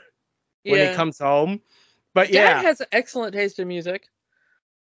car when he comes home. But Dad has excellent taste in music.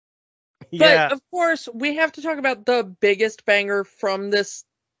 Yeah. But of course, we have to talk about the biggest banger from this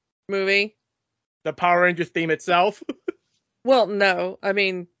movie. The Power Rangers theme itself. Well, no, I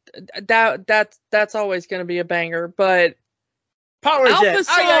mean that's always going to be a banger, but Power Alpha Jet.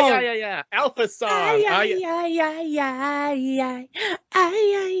 Song. Yeah. Alpha Song.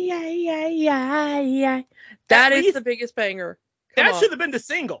 That is the biggest banger. That should have been the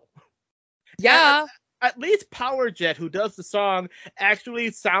single. Yeah. At least Power Jet, who does the song, actually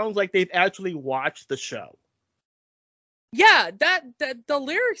sounds like they've actually watched the show. Yeah, that the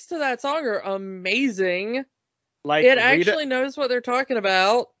lyrics to that song are amazing. Like it actually knows what they're talking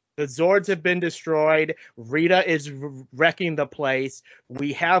about. The Zords have been destroyed. Rita is wrecking the place.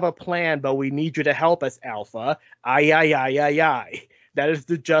 We have a plan, but we need you to help us, Alpha. Ay. That is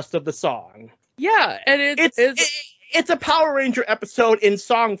the gist of the song. Yeah, and it's a Power Ranger episode in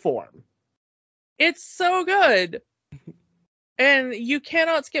song form. It's so good. And you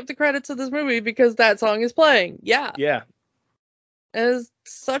cannot skip the credits of this movie because that song is playing. Yeah. Yeah. It's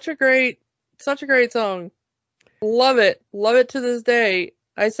such a great song. Love it. Love it to this day.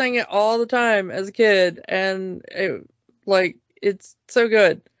 I sang it all the time as a kid, and it's so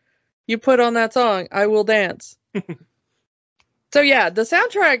good. You put on that song, I will dance. So yeah, the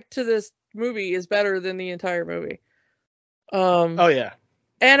soundtrack to this movie is better than the entire movie. Oh yeah.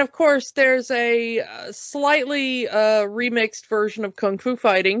 And of course, there's a slightly remixed version of Kung Fu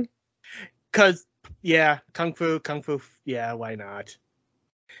Fighting. Cause yeah, Kung Fu, yeah, why not?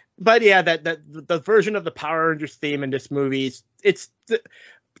 But yeah, that the version of the Power Rangers theme in this movie it's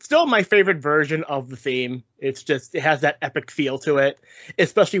still my favorite version of the theme. It's just it has that epic feel to it,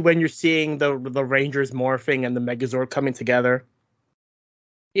 especially when you're seeing the Rangers morphing and the Megazord coming together.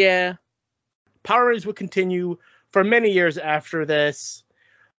 Yeah. Power Rangers would continue for many years after this,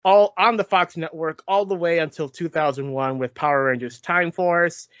 all on the Fox network, all the way until 2001 with Power Rangers Time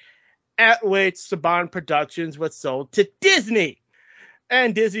Force, at which Saban Productions was sold to Disney.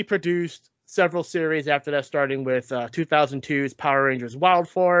 And Disney produced several series after that, starting with 2002's Power Rangers Wild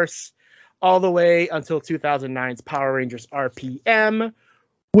Force, all the way until 2009's Power Rangers RPM,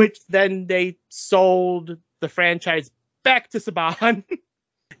 which then they sold the franchise back to Saban.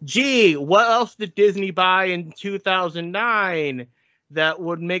 Gee, what else did Disney buy in 2009 that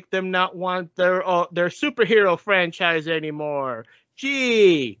would make them not want their superhero franchise anymore?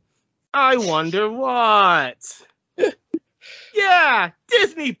 Gee, I wonder what. Yeah,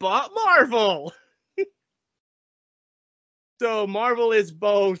 Disney bought Marvel. So Marvel is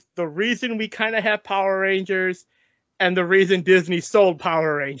both the reason we kind of have Power Rangers and the reason Disney sold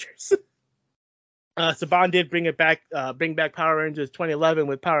Power Rangers. Saban did bring back Power Rangers 2011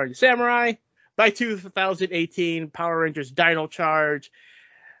 with Power Rangers Samurai. By 2018, Power Rangers Dino Charge.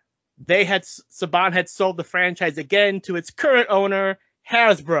 Saban had sold the franchise again to its current owner,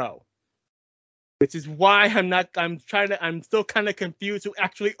 Hasbro. Which is why I'm still kind of confused who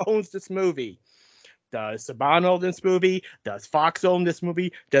actually owns this movie. Does Saban own this movie? Does Fox own this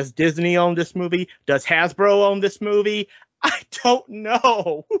movie? Does Disney own this movie? Does Hasbro own this movie? I don't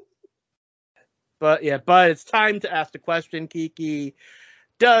know. But it's time to ask the question, Kiki.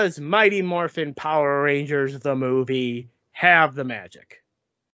 Does Mighty Morphin Power Rangers, the movie, have the magic?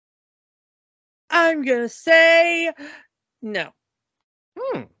 I'm gonna say no.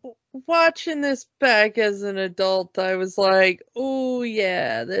 Hmm. Watching this back as an adult, I was like, oh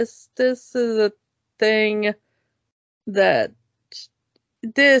yeah, this is a thing that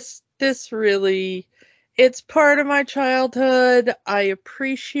this really, it's part of my childhood. I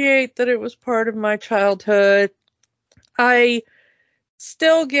appreciate that it was part of my childhood. I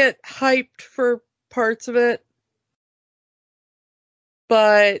still get hyped for parts of it,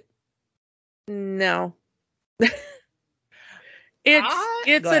 but no.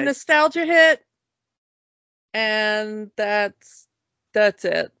 It's a nostalgia hit, and that's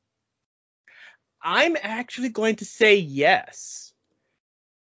it. I'm actually going to say yes,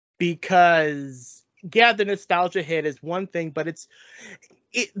 because yeah, the nostalgia hit is one thing, but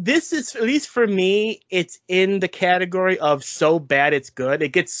this is, at least for me, it's in the category of so bad it's good.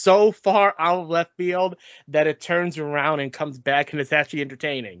 It gets so far out of left field that it turns around and comes back, and it's actually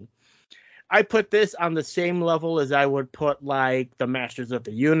entertaining. I put this on the same level as I would put like the Masters of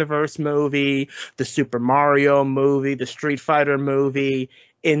the Universe movie, the Super Mario movie, the Street Fighter movie,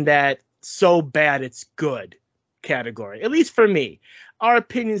 in that so bad it's good category. At least for me. Our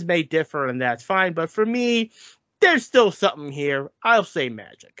opinions may differ, and that's fine, but for me, there's still something here. I'll say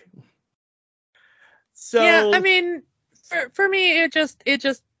magic. So yeah, I mean, for me, it just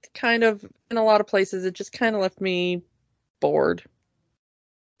kind of, in a lot of places, it just kind of left me bored.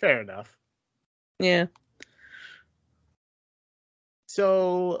 Fair enough. Yeah.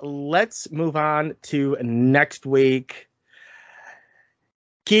 So let's move on to next week.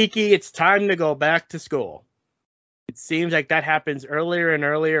 Kiki, it's time to go back to school. It seems like that happens earlier and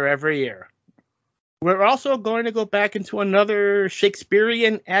earlier every year. We're also going to go back into another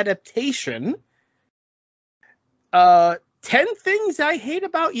Shakespearean adaptation. 10 Things I Hate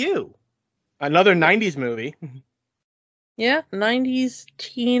About You. Another 90s movie. Yeah, 90s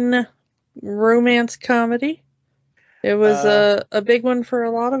teen romance comedy. It was a big one for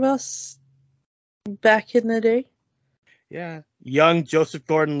a lot of us back in the day. Yeah. Young Joseph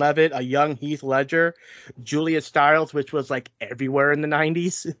Gordon-Levitt, a young Heath Ledger, Julia Stiles, which was like everywhere in the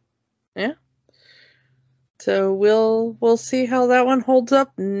 90s. Yeah. So we'll see how that one holds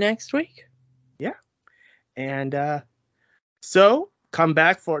up next week. Yeah. And so come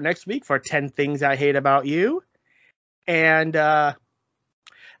back for next week for 10 Things I Hate About You. And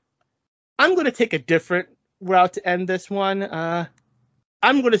I'm going to take a different route to end this one.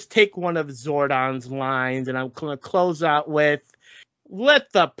 I'm going to take one of Zordon's lines, and I'm going to close out with,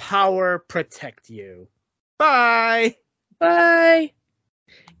 "Let the power protect you." Bye. Bye.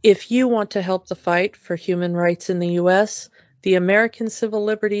 If you want to help the fight for human rights in the U.S., the American Civil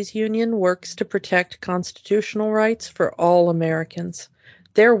Liberties Union works to protect constitutional rights for all Americans.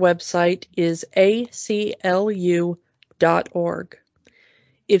 Their website is aclu.org.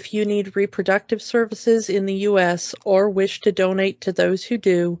 If you need reproductive services in the U.S. or wish to donate to those who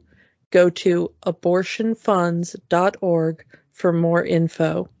do, go to abortionfunds.org for more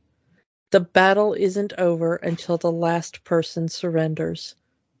info. The battle isn't over until the last person surrenders.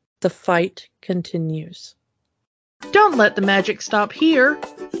 The fight continues. Don't let the magic stop here.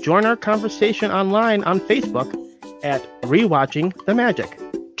 Join our conversation online on Facebook at Rewatching the Magic.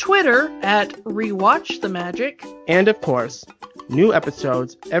 Twitter at Rewatch the Magic. And of course, new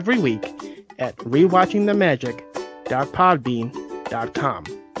episodes every week at rewatchingthemagic.podbean.com.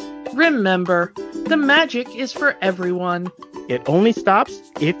 Remember, the magic is for everyone. It only stops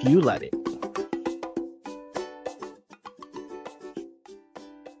if you let it.